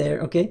going there,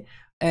 okay?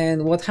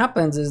 And what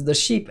happens is the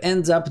sheep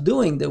ends up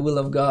doing the will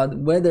of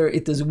God, whether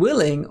it is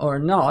willing or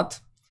not.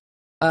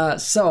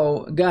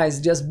 So guys,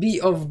 just be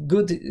of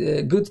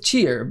good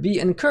cheer. Be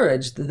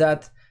encouraged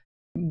that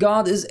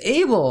God is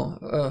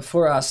able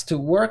for us to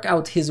work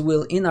out his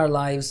will in our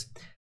lives.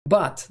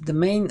 But the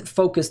main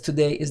focus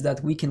today is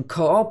that we can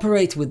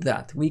cooperate with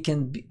that. We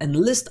can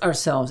enlist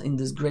ourselves in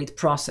this great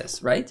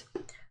process, right?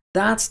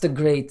 That's the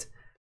great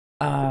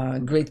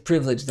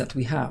privilege that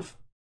we have.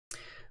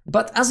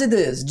 But as it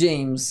is,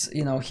 James,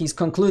 he's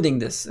concluding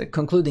this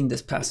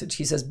passage.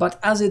 He says, but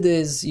as it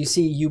is, you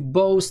see, you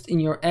boast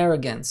in your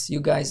arrogance. You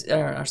guys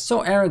are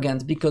so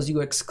arrogant because you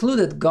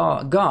excluded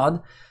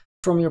God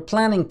from your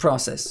planning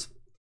process.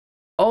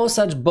 All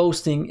such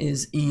boasting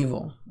is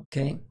evil,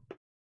 okay?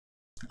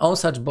 All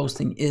such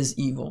boasting is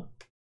evil,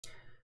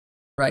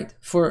 right?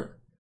 For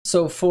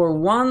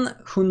one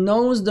who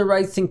knows the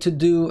right thing to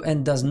do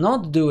and does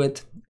not do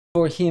it,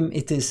 for him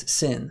it is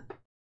sin.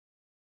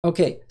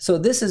 Okay, so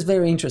this is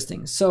very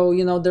interesting. So,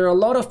 there are a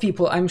lot of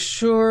people, I'm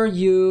sure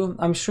you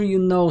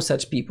know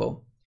such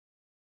people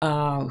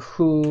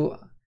who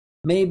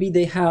maybe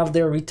they have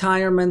their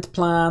retirement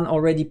plan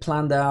already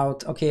planned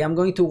out. Okay, I'm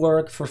going to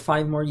work for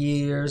 5 more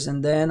years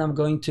and then I'm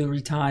going to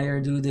retire,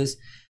 do this.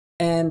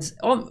 And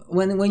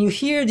when you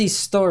hear these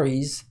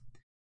stories,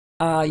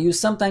 you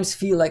sometimes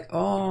feel like,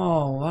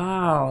 oh,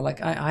 wow,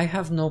 like I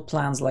have no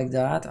plans like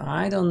that.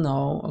 I don't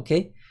know,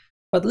 okay?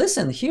 But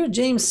listen, here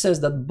James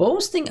says that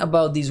boasting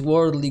about these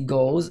worldly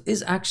goals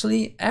is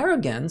actually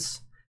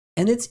arrogance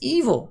and it's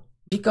evil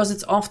because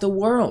it's of the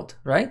world,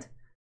 right?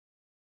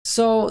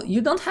 So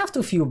you don't have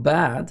to feel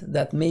bad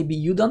that maybe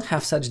you don't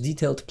have such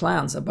detailed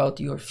plans about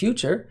your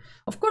future.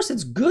 Of course,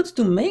 it's good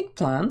to make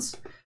plans,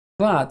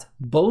 but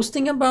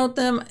boasting about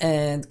them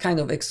and kind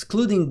of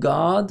excluding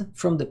God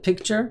from the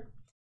picture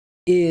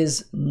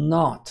is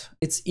not.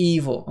 It's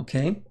evil,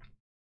 okay?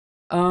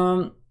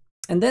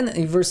 And then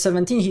in verse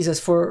 17, he says,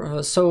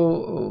 for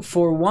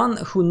one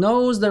who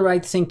knows the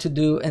right thing to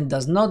do and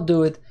does not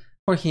do it,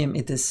 for him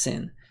it is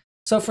sin.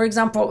 So for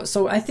example,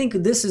 I think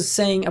this is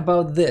saying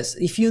about this.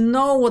 If you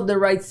know what the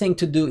right thing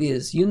to do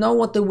is, you know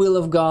what the will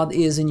of God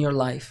is in your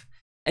life,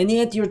 and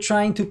yet you're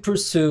trying to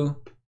pursue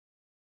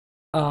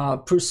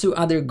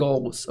other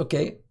goals,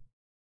 okay?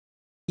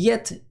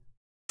 Yet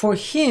for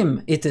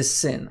him it is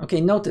sin.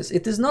 Okay, notice,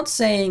 it is not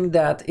saying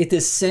that it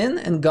is sin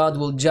and God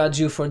will judge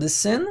you for the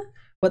sin,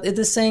 but it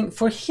is saying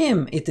for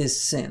him it is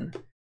sin.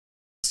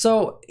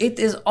 So it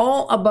is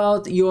all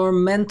about your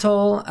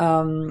mental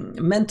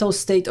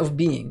state of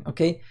being,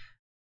 okay?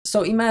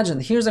 So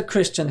imagine, here's a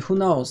Christian who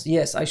knows,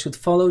 yes, I should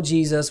follow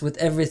Jesus with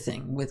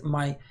everything, with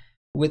my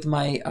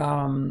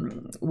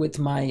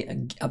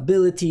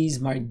abilities,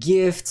 my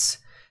gifts.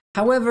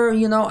 However,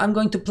 you know, I'm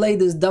going to play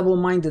this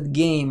double-minded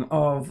game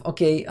of,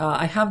 okay,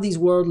 I have these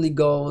worldly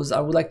goals, I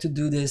would like to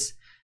do this,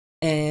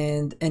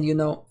 and you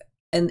know,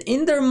 and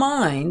in their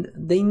mind,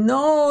 they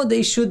know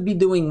they should be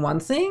doing one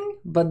thing,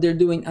 but they're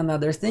doing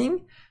another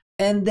thing,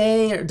 and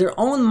their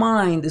own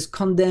mind is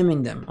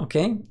condemning them,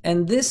 okay?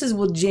 And this is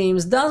what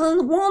James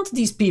doesn't want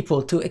these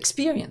people to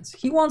experience.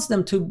 He wants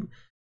them to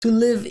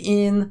live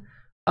in,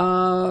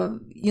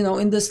 you know,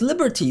 in this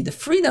liberty, the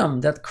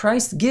freedom that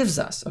Christ gives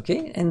us,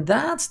 okay? And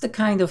that's the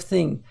kind of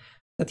thing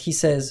that he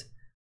says,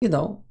 you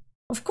know,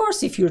 of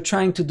course, if you're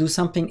trying to do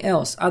something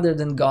else other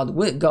than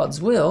God's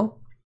will,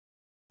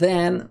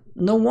 then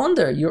no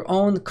wonder your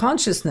own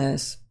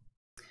consciousness,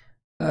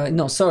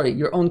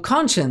 your own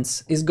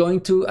conscience is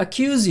going to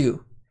accuse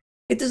you.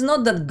 It is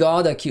not that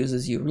God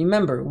accuses you.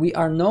 Remember, we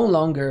are no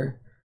longer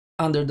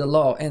under the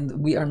law,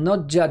 and we are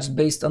not judged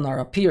based on our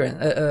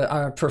appearance,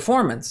 our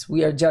performance.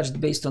 We are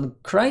judged based on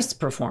Christ's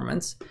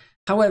performance.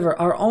 However,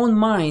 our own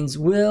minds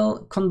will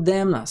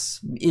condemn us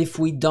if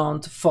we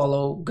don't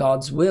follow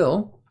God's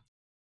will.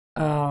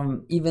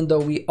 Even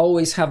though we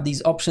always have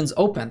these options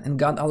open, and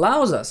God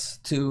allows us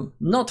to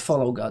not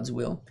follow God's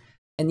will,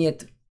 and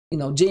yet, you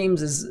know,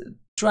 James is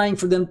trying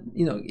for them.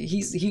 You know,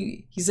 he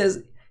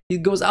says, he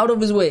goes out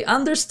of his way.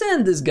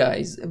 Understand this,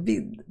 guys.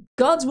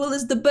 God's will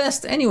is the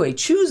best anyway.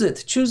 Choose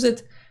it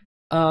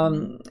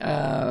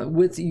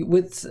with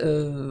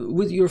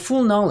your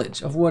full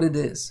knowledge of what it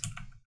is.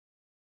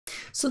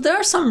 So there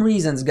are some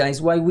reasons,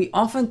 guys, why we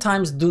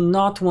oftentimes do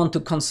not want to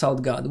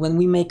consult God when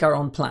we make our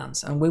own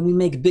plans and when we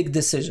make big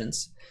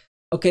decisions,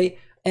 okay?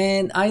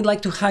 And I'd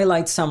like to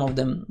highlight some of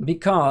them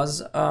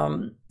because,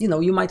 you know,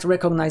 you might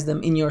recognize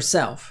them in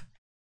yourself.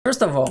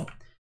 First of all,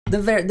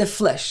 the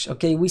flesh,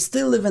 okay? We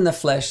still live in the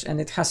flesh, and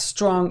it has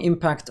strong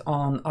impact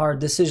on our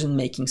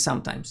decision-making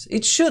sometimes.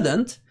 It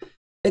shouldn't.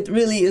 It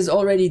really is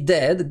already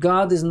dead.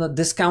 God is not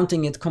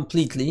discounting it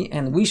completely,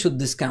 and we should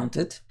discount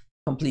it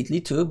completely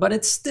too, but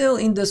it's still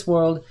in this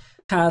world,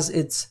 has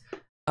its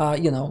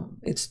you know,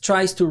 it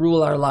tries to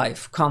rule our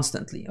life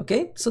constantly,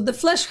 okay? So the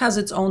flesh has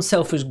its own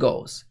selfish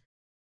goals.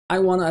 I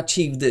want to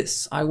achieve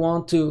this, I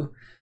want to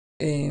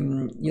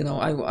you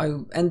know,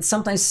 and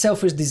sometimes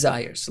selfish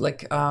desires,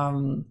 like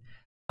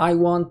I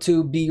want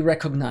to be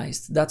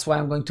recognized, that's why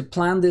I'm going to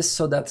plan this,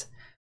 so that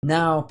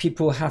now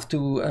people have to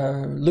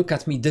look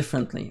at me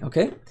differently,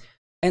 okay?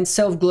 And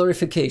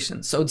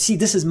self-glorification. So see,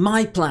 this is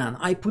my plan.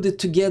 I put it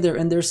together,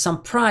 and there's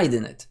some pride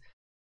in it.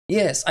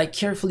 Yes, I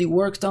carefully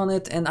worked on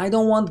it, and I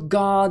don't want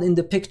God in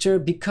the picture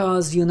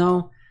because, you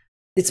know,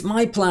 it's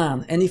my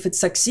plan. And if it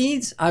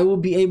succeeds, I will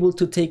be able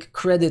to take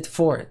credit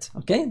for it.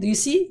 Okay, do you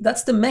see?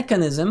 That's the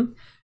mechanism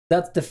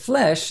that the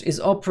flesh is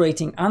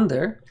operating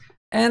under.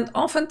 And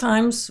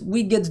oftentimes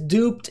we get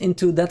duped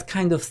into that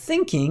kind of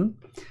thinking,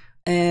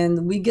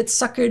 and we get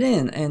suckered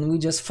in, and we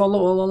just follow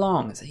all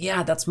along. Say,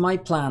 yeah, that's my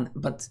plan.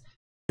 But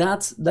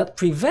that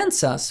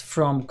prevents us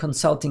from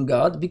consulting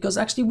God, because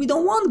actually we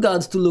don't want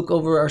God to look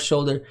over our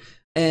shoulder,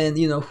 and,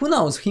 you know, who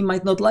knows, he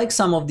might not like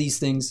some of these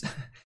things.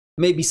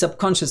 Maybe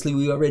subconsciously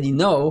we already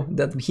know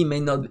that he may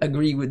not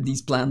agree with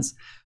these plans,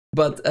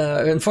 but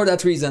and for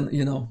that reason,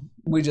 you know,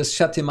 we just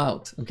shut him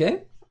out,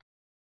 okay?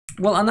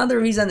 Well,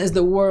 another reason is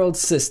the world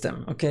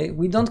system, okay?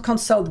 We don't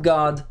consult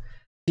God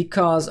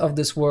because of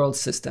this world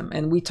system,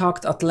 and we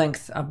talked at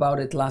length about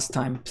it last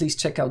time. Please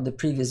check out the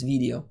previous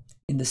video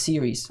in the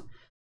series.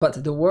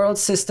 But the world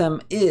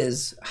system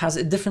has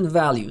different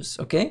values,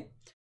 okay?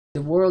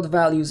 The world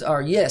values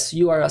are, yes,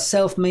 you are a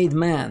self-made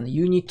man.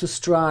 You need to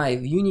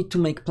strive. You need to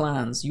make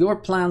plans. Your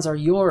plans are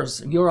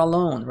yours. You're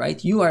alone,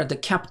 right? You are the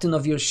captain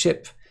of your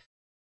ship,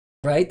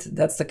 right?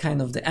 That's the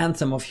kind of the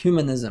anthem of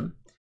humanism.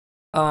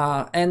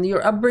 And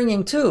your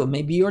upbringing too.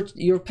 Maybe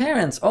your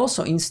parents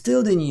also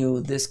instilled in you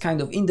this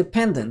kind of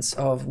independence,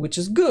 which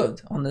is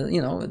good.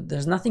 You know,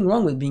 there's nothing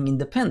wrong with being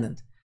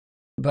independent.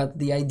 But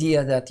the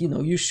idea that, you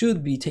know, you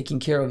should be taking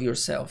care of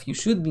yourself, you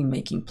should be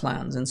making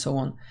plans and so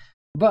on.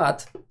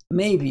 But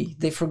maybe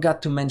they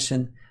forgot to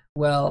mention,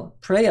 well,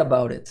 pray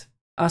about it.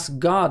 Ask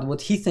God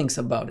what he thinks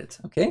about it,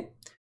 okay?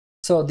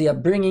 So the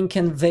upbringing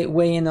can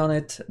weigh in on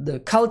it. The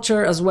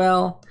culture as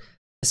well,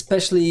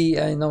 especially,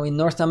 you know, in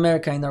North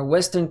America, in our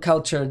Western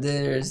culture,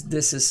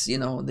 this is, you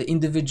know, the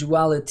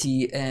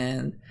individuality,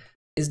 and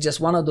is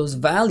just one of those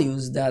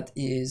values that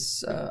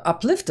is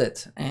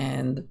uplifted.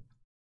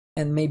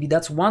 And maybe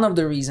that's one of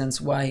the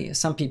reasons why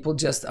some people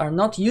just are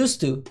not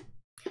used to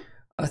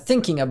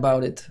thinking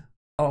about it.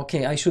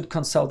 Okay, I should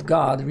consult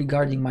God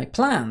regarding my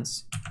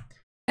plans.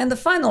 And the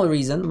final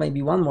reason,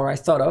 maybe one more I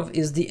thought of,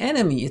 is the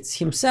enemy. It's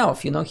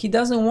himself. You know, he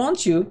doesn't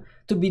want you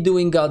to be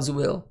doing God's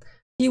will.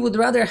 He would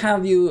rather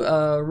have you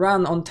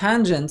run on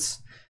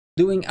tangents,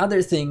 doing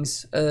other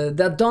things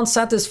that don't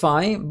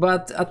satisfy,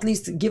 but at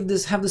least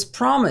have this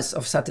promise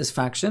of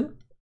satisfaction.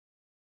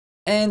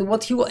 And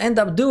what he will end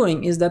up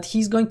doing is that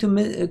he's going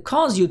to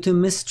cause you to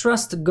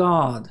mistrust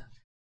God,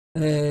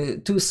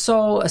 to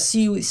sow a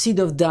seed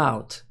of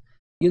doubt.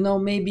 You know,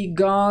 maybe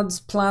God's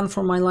plan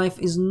for my life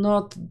is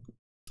not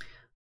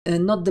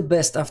the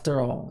best after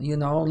all. You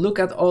know, look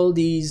at all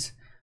these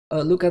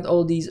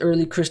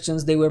early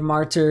Christians. They were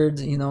martyred.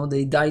 You know,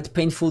 they died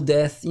painful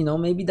death. You know,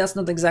 maybe that's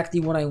not exactly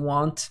what I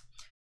want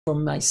for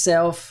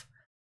myself.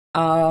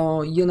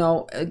 You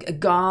know,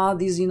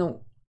 God is, you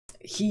know,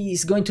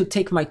 he's going to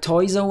take my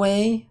toys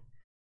away,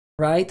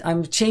 right?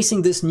 I'm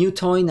chasing this new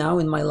toy now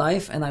in my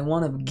life and I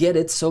want to get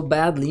it so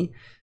badly.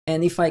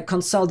 And if I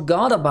consult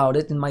God about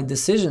it in my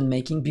decision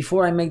making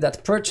before I make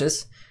that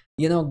purchase,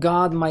 you know,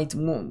 God might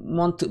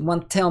want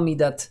to tell me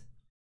that,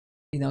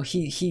 you know,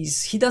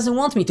 he doesn't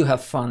want me to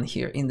have fun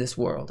here in this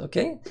world,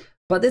 okay?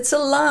 But it's a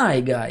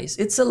lie, guys.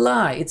 It's a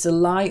lie. It's a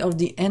lie of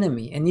the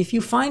enemy. And if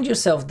you find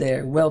yourself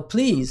there, well,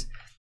 please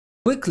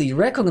quickly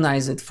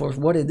recognize it for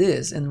what it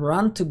is and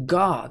run to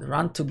God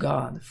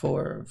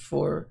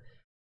for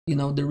you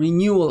know, the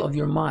renewal of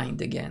your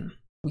mind again.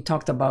 We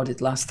talked about it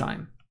last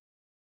time.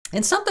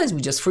 And sometimes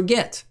we just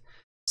forget.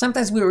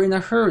 Sometimes we're in a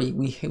hurry.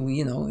 We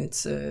you know,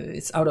 it's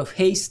out of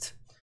haste.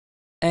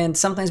 And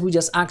sometimes we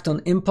just act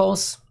on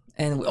impulse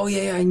and oh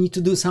yeah, I need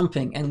to do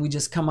something, and we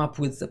just come up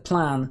with a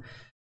plan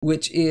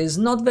which is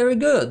not very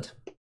good.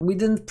 We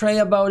didn't pray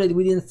about it,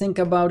 we didn't think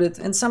about it,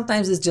 and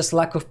sometimes it's just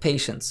lack of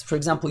patience. For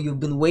example, you've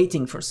been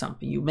waiting for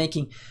something,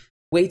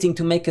 waiting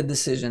to make a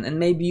decision, and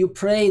maybe you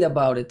prayed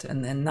about it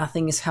and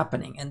nothing is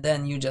happening, and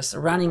then you're just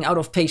running out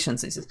of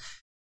patience. It says,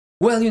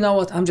 well, you know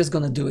what, I'm just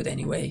going to do it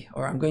anyway,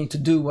 or I'm going to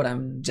do what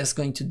I'm just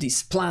going to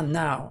plan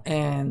now,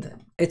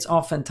 and it's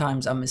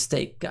oftentimes a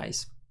mistake,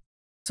 guys.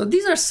 So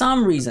these are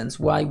some reasons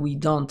why we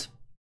don't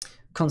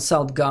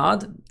consult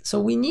God.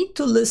 So we need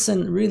to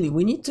listen, really,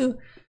 we need to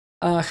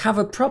have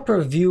a proper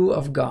view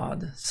of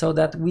God so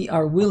that we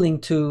are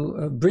willing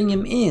to bring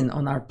him in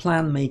on our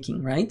plan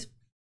making, right?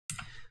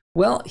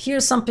 Well,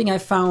 here's something I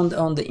found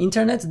on the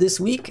internet this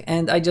week,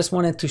 and I just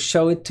wanted to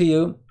show it to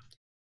you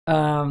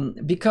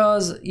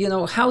because, you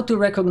know, how to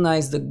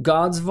recognize the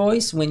God's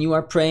voice when you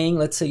are praying.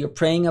 Let's say you're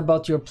praying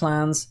about your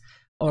plans,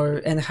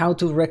 and how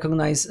to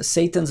recognize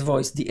Satan's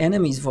voice, the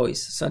enemy's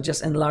voice. So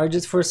just enlarge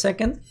it for a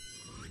second.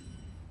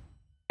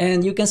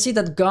 And you can see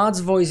that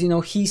God's voice, you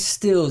know, he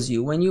stills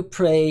you. When you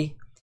pray,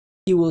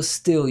 he will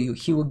still you.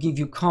 He will give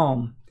you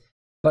calm.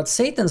 But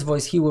Satan's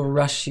voice, he will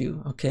rush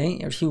you, okay?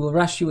 Or he will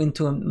rush you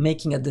into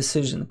making a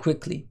decision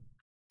quickly.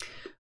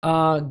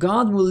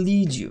 God will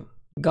lead you.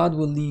 God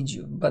will lead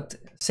you. But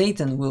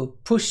Satan will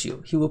push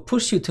you. He will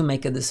push you to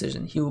make a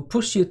decision. He will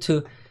push you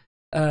to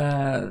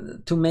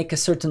make a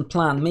certain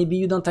plan. Maybe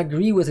you don't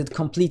agree with it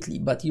completely,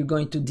 but you're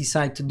going to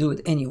decide to do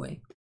it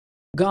anyway.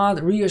 God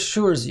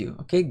reassures you,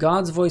 okay?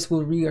 God's voice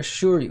will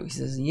reassure you. He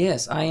says,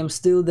 yes, I am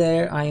still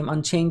there. I am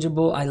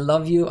unchangeable. I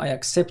love you. I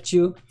accept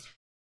you.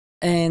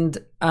 And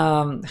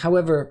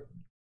however,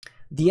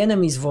 the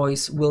enemy's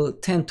voice will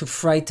tend to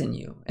frighten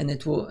you, and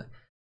it will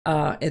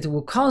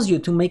cause you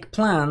to make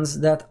plans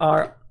that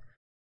are,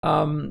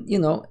 you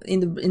know,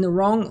 in the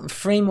wrong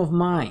frame of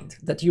mind,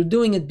 that you're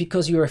doing it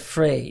because you're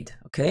afraid,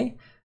 okay?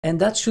 And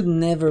that should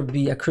never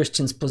be a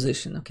Christian's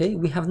position, okay?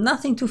 We have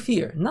nothing to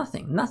fear,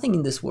 nothing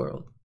in this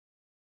world.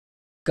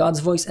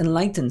 God's voice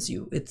enlightens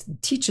you. It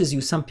teaches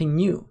you something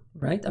new,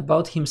 right?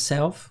 About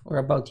himself or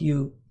about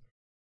you.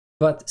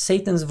 But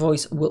Satan's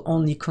voice will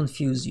only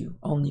confuse you,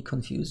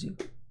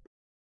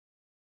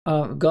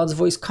 God's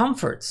voice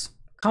comforts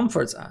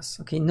us,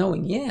 okay?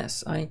 Knowing,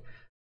 yes, I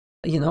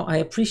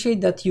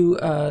appreciate that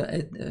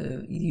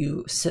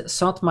you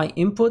sought my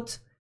input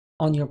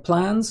on your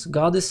plans.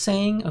 God is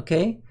saying,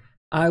 okay,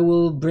 I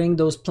will bring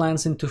those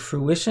plans into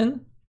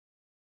fruition.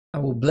 I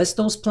will bless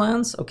those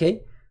plans,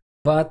 okay?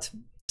 But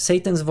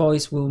Satan's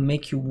voice will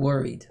make you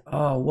worried.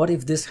 Oh, what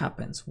if this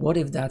happens? What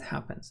if that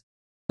happens?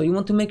 So you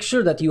want to make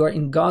sure that you are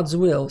in God's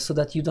will so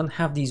that you don't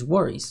have these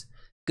worries.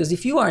 Because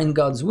if you are in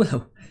God's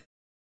will,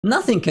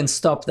 nothing can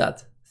stop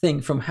that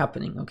thing from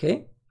happening,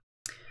 okay?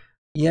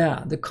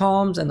 Yeah, the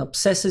calms and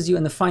obsesses you,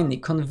 and finally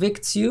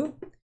convicts you.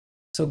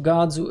 So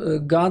God's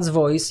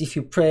voice, if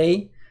you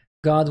pray,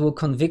 God will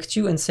convict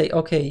you and say,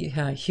 okay,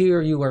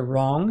 here you are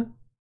wrong,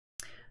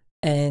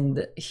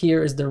 and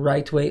here is the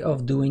right way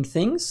of doing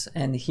things,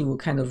 and he will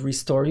kind of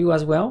restore you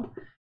as well.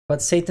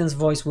 But Satan's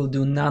voice will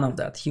do none of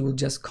that. He will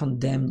just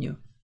condemn you.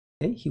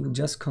 Okay? He will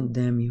just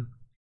condemn you.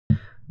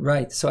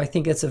 Right, so I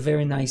think it's a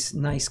very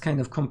nice kind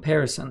of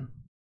comparison.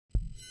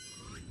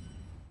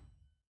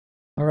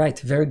 All right,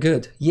 very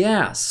good.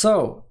 Yeah,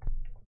 so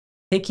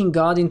taking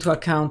God into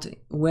account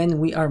when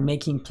we are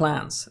making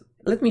plans.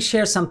 Let me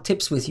share some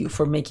tips with you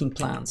for making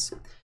plans.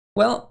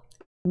 Well,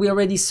 we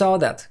already saw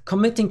that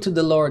committing to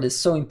the Lord is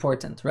so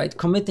important, right?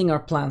 Committing our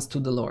plans to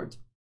the Lord,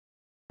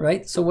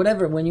 right? So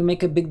whatever, when you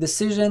make a big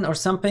decision or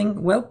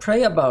something, well,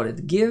 pray about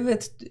it. Give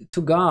it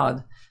to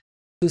God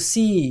to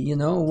see, you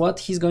know, what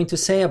he's going to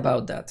say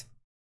about that.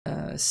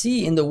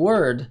 See in the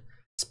Word,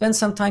 spend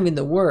some time in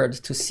the Word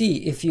to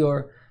see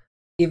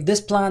if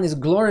this plan is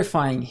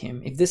glorifying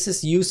him, if this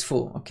is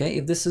useful, okay?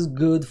 If this is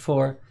good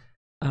for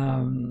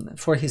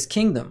for his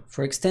kingdom,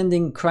 for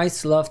extending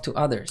Christ's love to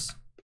others.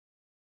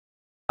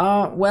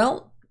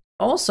 Well,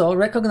 also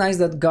recognize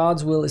that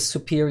God's will is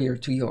superior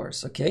to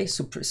yours, okay?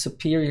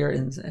 Superior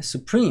and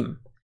supreme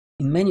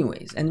in many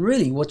ways. And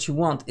really what you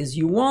want is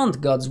you want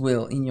God's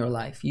will in your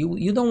life.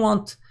 You don't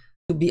want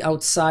to be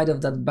outside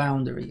of that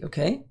boundary,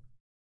 okay?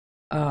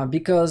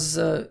 Because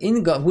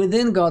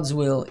within God's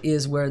will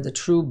is where the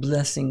true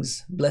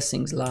blessings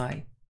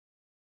lie.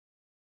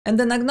 And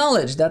then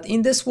acknowledge that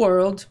in this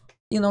world,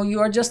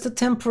 you are just a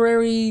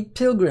temporary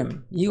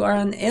pilgrim. You are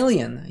an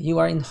alien. You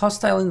are in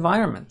hostile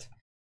environment.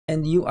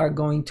 And you are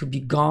going to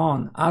be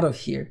gone out of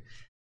here.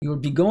 You'll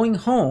be going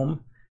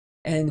home,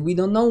 and we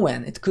don't know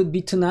when. It could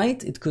be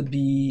tonight. It could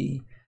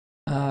be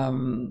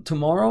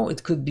tomorrow.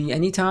 It could be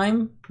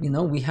anytime.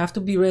 We have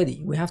to be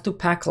ready. We have to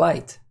pack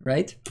light,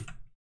 right?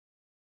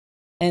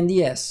 And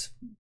yes,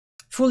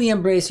 fully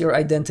embrace your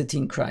identity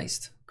in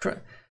Christ.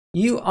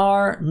 You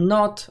are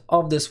not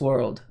of this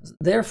world.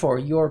 Therefore,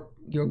 your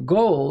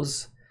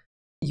goals,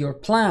 your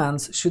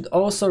plans should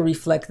also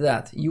reflect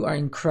that. You are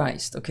in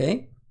Christ,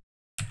 okay?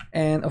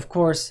 And of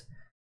course,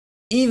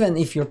 even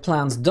if your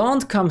plans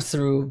don't come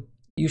through,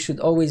 you should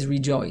always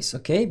rejoice,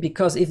 okay?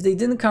 Because if they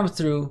didn't come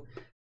through,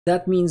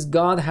 that means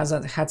God has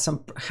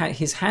had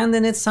his hand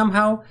in it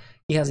somehow.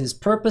 He has his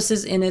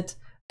purposes in it,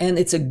 and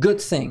it's a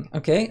good thing,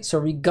 okay? So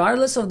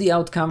regardless of the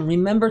outcome,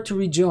 remember to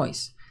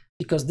rejoice,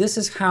 because this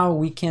is how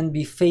we can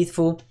be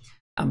faithful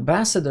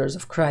ambassadors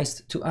of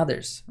Christ to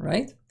others,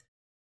 right?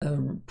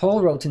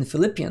 Paul wrote in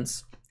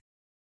Philippians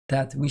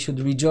that we should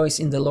rejoice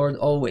in the Lord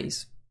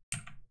always.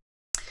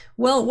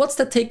 Well, what's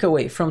the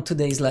takeaway from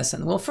today's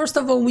lesson? Well, first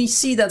of all, we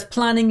see that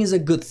planning is a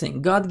good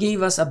thing. God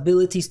gave us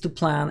abilities to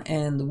plan,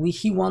 and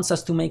he wants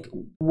us to make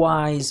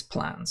wise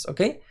plans,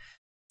 okay?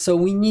 So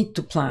we need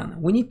to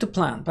plan. We need to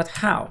plan, but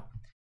how?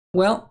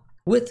 Well,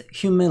 with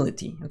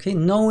humility, okay?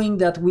 Knowing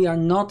that we are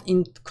not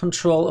in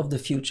control of the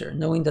future,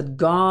 knowing that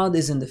God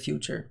is in the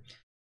future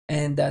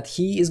and that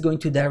he is going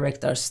to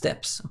direct our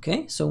steps,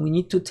 okay? So we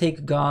need to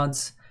take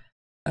God's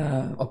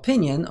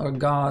opinion or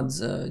God's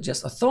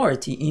just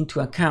authority into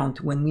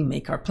account when we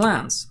make our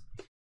plans.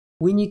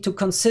 We need to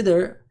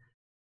consider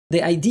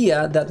the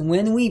idea that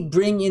when we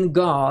bring in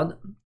God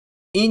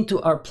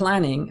into our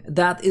planning,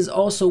 that is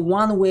also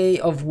one way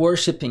of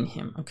worshiping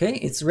him, okay?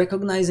 It's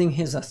recognizing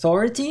his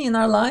authority in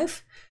our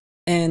life,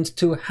 and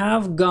to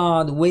have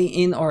God weigh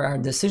in on our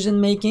decision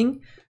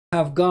making,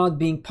 have God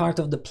being part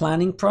of the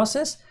planning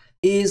process,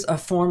 is a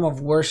form of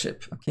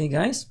worship, okay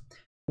guys?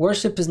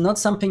 Worship is not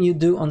something you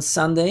do on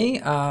Sunday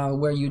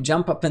where you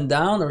jump up and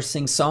down or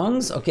sing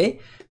songs, okay?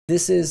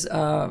 This is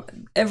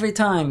every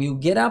time you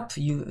get up,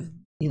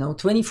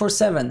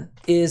 24/7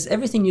 is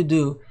everything you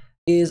do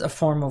is a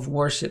form of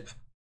worship.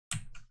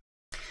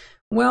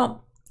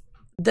 Well,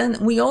 then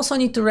we also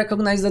need to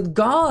recognize that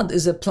God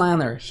is a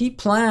planner. He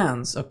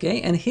plans, okay?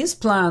 And his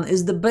plan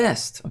is the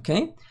best,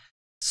 okay?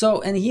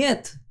 So, and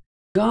yet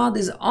God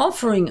is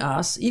offering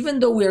us, even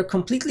though we are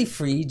completely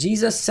free,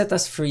 Jesus set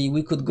us free.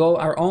 We could go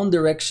our own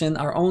direction,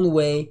 our own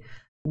way.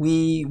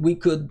 We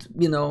could,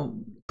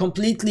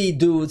 completely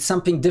do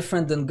something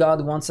different than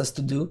God wants us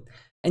to do.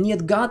 And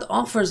yet God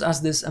offers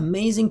us this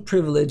amazing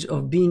privilege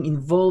of being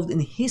involved in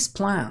his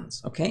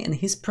plans, okay? And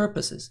his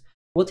purposes,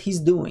 what he's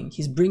doing.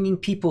 He's bringing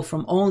people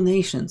from all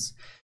nations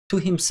to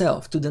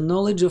himself, to the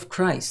knowledge of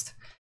Christ.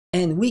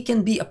 And we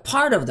can be a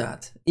part of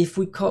that if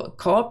we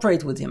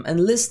cooperate with him,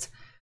 enlist.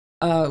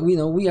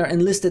 We are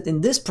enlisted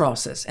in this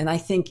process. And I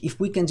think if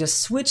we can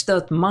just switch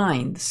that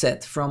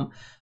mindset from,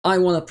 I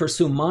want to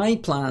pursue my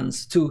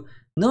plans, to,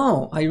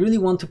 no, I really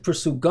want to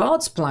pursue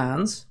God's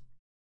plans.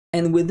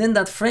 And within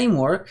that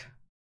framework,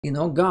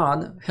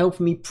 God, help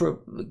me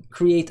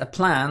create a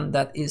plan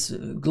that is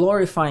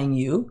glorifying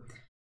you.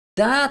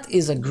 That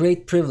is a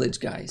great privilege,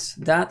 guys.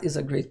 That is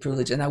a great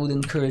privilege. And I would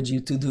encourage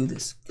you to do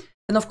this.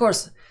 And of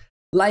course,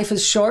 life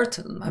is short.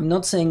 I'm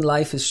not saying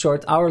life is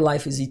short. Our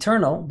life is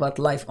eternal, but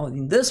life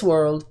in this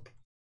world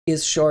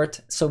is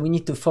short. So we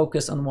need to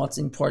focus on what's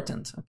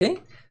important,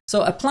 okay?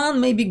 So a plan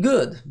may be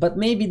good, but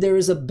maybe there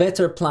is a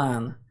better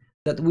plan,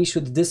 that we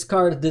should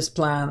discard this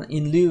plan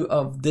in lieu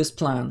of this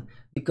plan,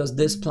 because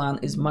this plan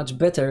is much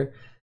better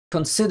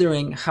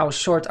considering how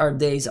short our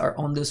days are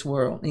in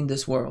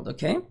this world,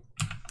 okay?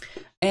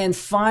 And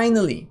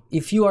finally,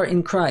 if you are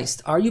in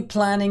Christ, are you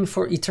planning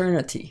for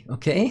eternity,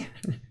 okay?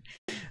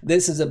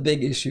 This is a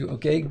big issue,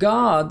 okay?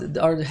 God,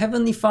 our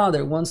Heavenly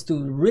Father, wants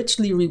to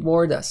richly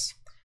reward us.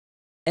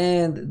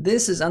 And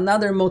this is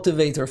another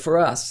motivator for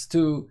us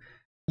to,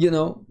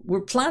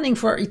 we're planning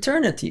for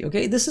eternity,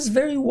 okay? This is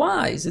very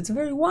wise. It's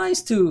very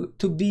wise to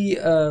be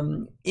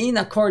in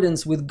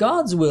accordance with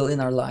God's will in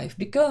our life,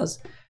 because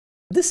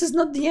this is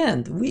not the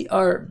end. We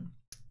are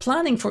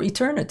planning for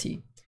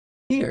eternity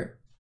here.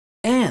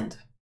 And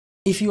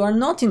if you are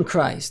not in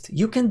Christ,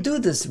 you can do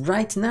this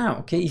right now,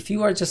 okay? If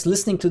you are just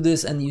listening to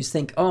this and you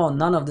think, oh,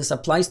 none of this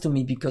applies to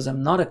me because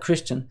I'm not a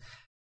Christian.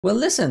 Well,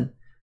 listen,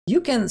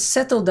 you can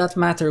settle that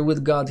matter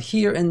with God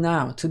here and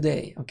now,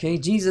 today, okay?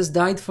 Jesus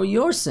died for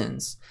your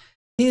sins.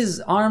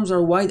 His arms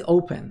are wide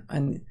open,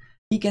 and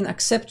He can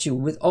accept you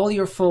with all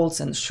your faults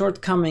and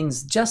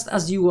shortcomings just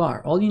as you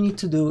are. All you need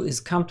to do is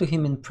come to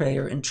him in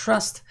prayer and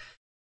trust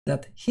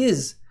that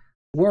his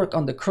work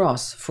on the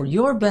cross for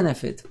your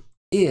benefit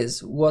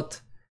is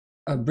what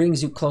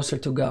brings you closer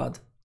to God.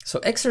 So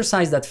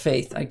exercise that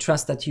faith. I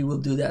trust that you will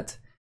do that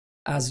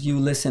as you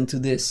listen to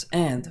this,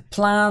 and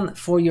plan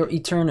for your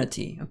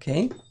eternity,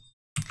 okay?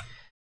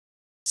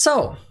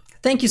 So,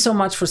 thank you so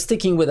much for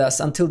sticking with us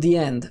until the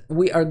end.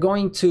 We are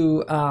going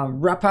to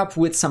wrap up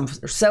with some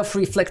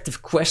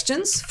self-reflective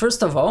questions.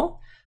 First of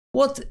all,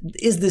 what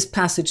is this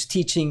passage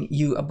teaching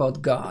you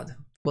about God?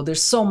 Well,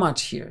 there's so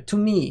much here. To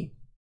me,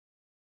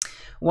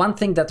 one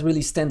thing that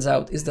really stands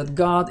out is that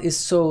God is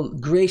so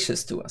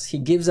gracious to us. He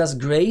gives us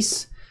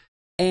grace,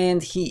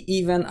 and he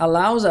even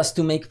allows us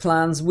to make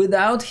plans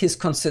without his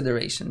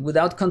consideration,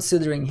 without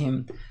considering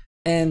him.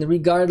 And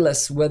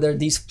regardless whether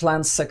these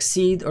plans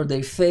succeed or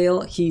they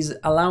fail, he's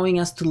allowing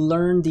us to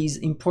learn these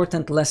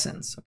important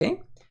lessons,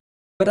 okay?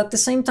 But at the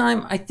same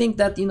time, I think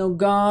that, you know,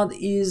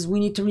 we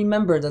need to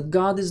remember that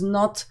God is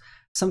not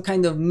some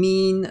kind of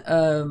mean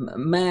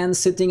man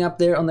sitting up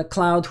there on a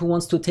cloud who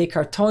wants to take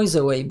our toys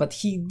away, but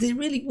he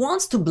really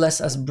wants to bless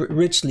us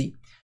richly.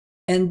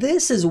 And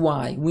this is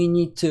why we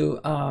need to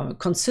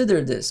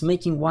consider this,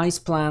 making wise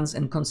plans,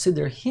 and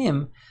consider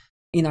him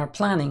in our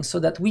planning so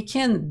that we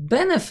can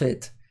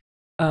benefit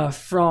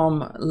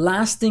from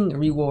lasting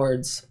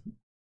rewards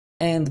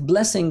and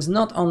blessings,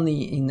 not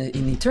only in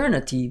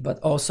eternity, but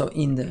also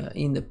in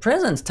the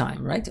present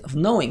time, right? Of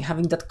knowing,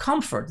 having that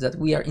comfort that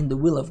we are in the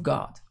will of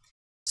God.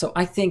 So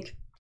I think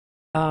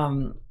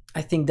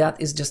that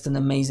is just an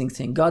amazing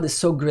thing. God is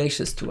so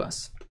gracious to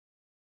us.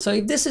 So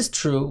if this is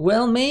true,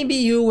 well, maybe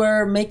you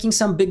were making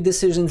some big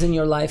decisions in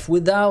your life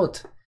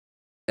without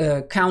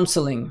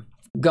counseling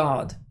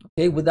God,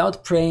 okay,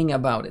 without praying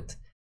about it.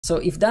 So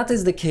if that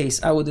is the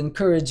case, I would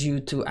encourage you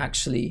to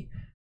actually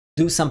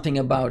do something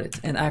about it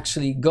and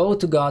actually go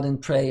to God in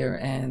prayer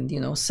and,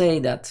 you know, say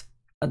that,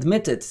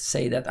 admit it,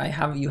 say that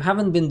you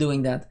haven't been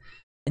doing that,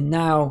 and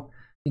now,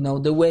 you know,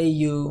 the way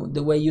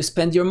you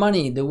spend your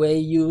money, the way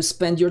you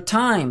spend your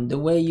time, the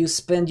way you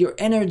spend your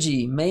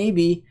energy,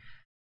 maybe,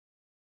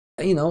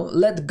 you know,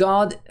 let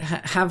God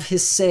have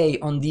his say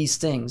on these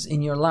things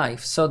in your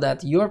life so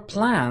that your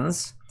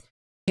plans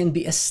can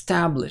be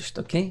established,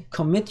 okay?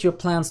 Commit your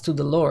plans to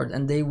the Lord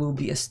and they will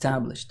be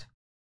established.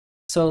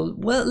 So,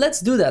 well,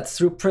 let's do that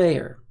through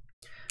prayer.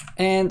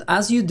 And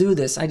as you do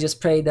this, I just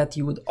pray that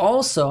you would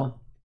also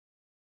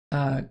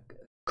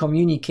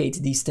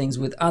communicate these things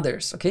with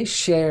others, okay?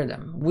 Share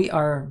them.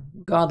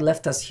 God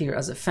left us here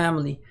as a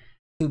family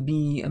to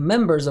be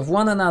members of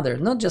one another,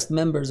 not just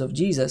members of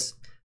Jesus,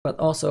 but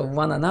also of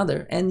one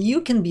another. And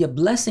you can be a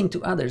blessing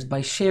to others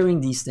by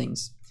sharing these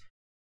things.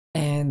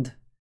 And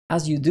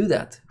as you do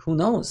that, who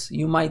knows,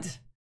 you might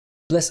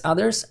bless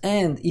others.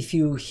 And if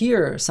you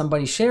hear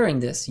somebody sharing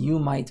this, you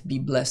might be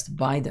blessed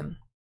by them.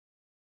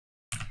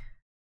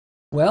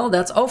 Well,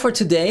 that's all for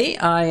today.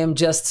 I am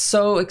just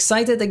so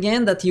excited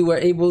again that you were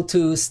able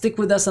to stick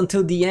with us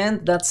until the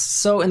end. That's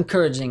so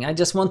encouraging. I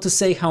just want to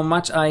say how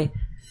much I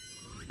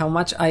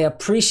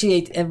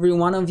appreciate every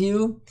one of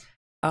you.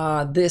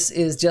 This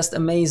is just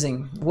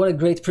amazing. What a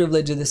great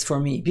privilege it is for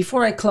me.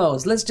 Before I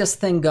close, let's just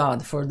thank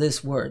God for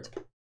this word.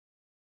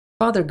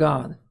 Father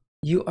God,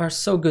 you are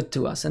so good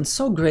to us and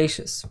so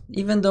gracious.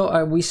 Even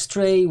though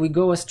we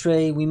go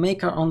astray, we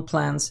make our own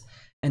plans,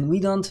 and we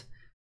don't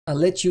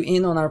let you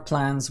in on our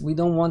plans. We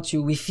don't want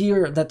you. We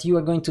fear that you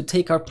are going to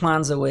take our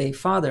plans away.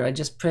 Father, I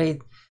just pray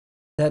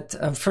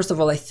that, first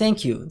of all, I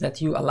thank you that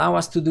you allow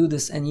us to do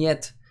this, and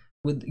yet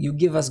you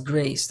give us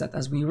grace that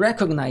as we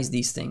recognize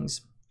these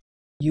things,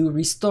 you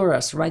restore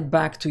us right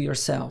back to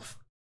yourself.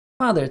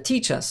 Father,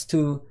 teach us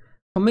to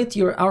commit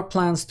our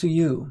plans to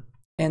you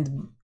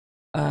and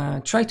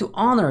try to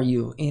honor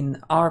you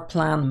in our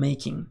plan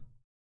making.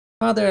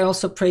 Father, I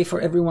also pray for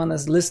everyone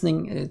that's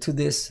listening to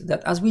this,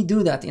 that as we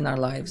do that in our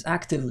lives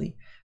actively,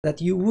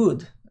 that you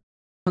would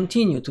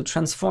continue to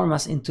transform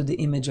us into the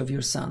image of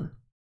your Son.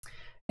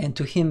 And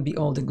to him be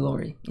all the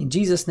glory. In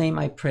Jesus' name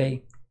I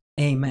pray,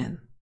 amen.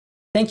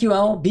 Thank you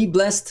all. Be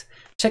blessed.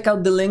 Check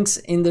out the links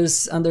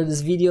under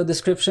this video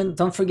description.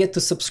 Don't forget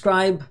to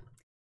subscribe,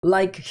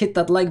 hit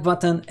that like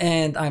button,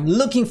 and I'm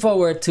looking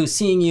forward to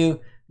seeing you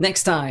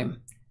next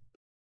time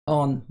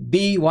on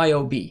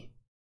BYOB.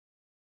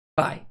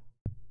 Bye.